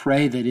Father, I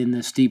pray that in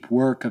this deep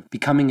work of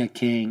becoming a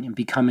king and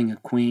becoming a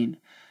queen,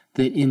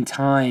 that in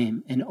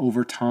time and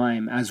over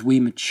time, as we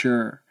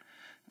mature,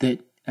 that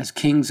as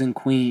kings and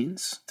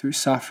queens, through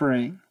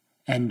suffering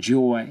and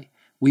joy,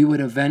 we would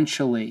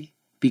eventually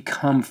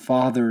become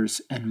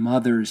fathers and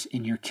mothers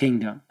in your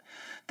kingdom,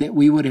 that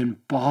we would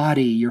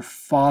embody your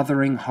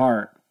fathering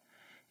heart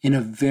in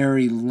a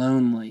very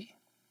lonely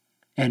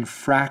and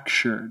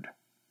fractured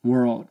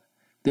world,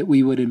 that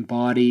we would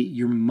embody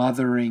your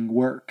mothering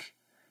work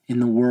in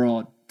the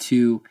world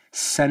to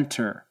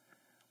center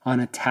on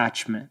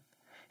attachment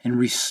and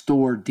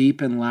restore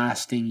deep and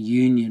lasting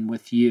union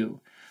with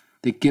you,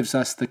 that gives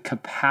us the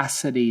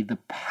capacity, the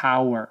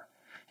power,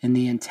 and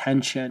the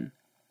intention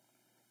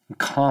and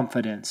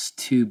confidence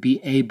to be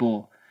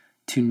able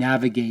to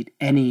navigate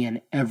any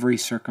and every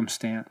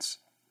circumstance.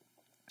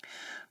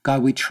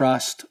 God, we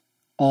trust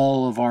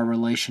all of our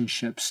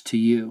relationships to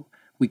you.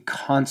 we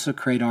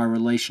consecrate our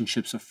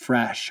relationships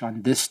afresh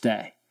on this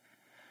day.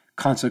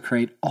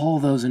 Consecrate all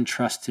those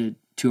entrusted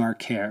to our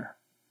care.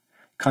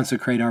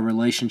 Consecrate our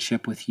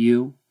relationship with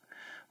you.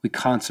 We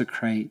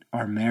consecrate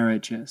our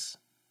marriages,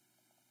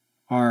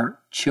 our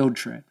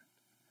children,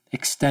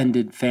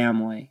 extended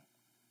family,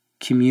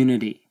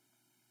 community,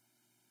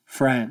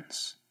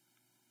 friends,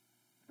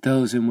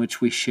 those in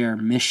which we share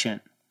mission,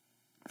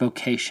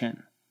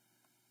 vocation,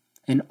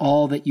 and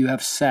all that you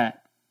have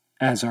set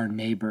as our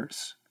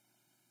neighbors.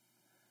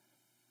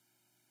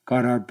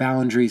 God, our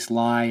boundaries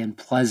lie in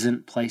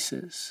pleasant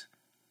places,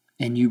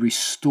 and you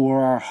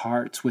restore our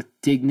hearts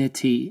with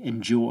dignity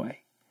and joy.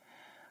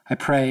 I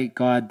pray,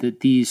 God,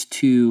 that these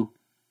 2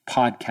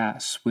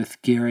 podcasts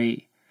with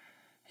Gary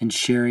and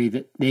Sherry,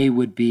 that they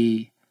would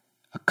be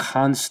a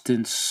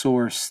constant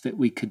source that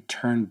we could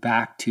turn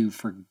back to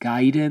for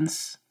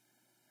guidance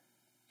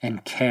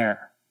and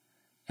care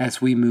as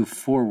we move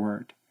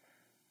forward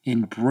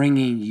in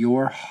bringing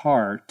your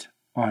heart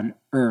on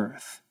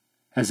earth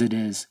as it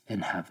is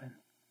in heaven.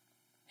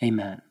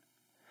 Amen.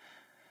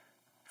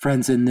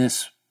 Friends, in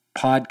this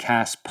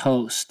podcast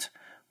post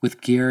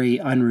with Gary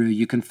Unruh,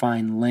 you can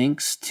find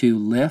links to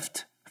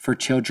Lift for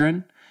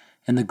Children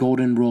and The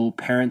Golden Rule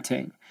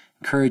Parenting.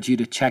 Encourage you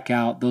to check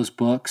out those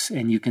books,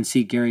 and you can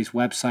see Gary's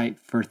website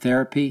for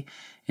therapy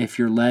if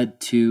you're led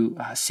to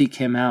seek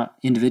him out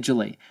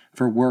individually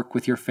for work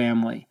with your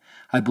family.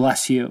 I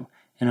bless you,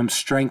 and I'm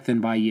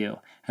strengthened by you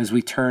as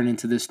we turn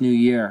into this new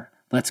year.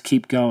 Let's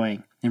keep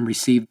going and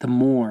receive the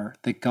more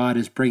that God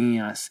is bringing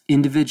us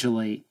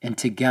individually and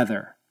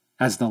together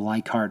as the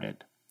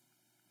like-hearted.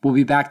 We'll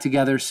be back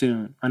together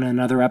soon on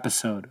another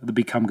episode of the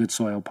Become Good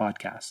Soil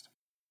podcast.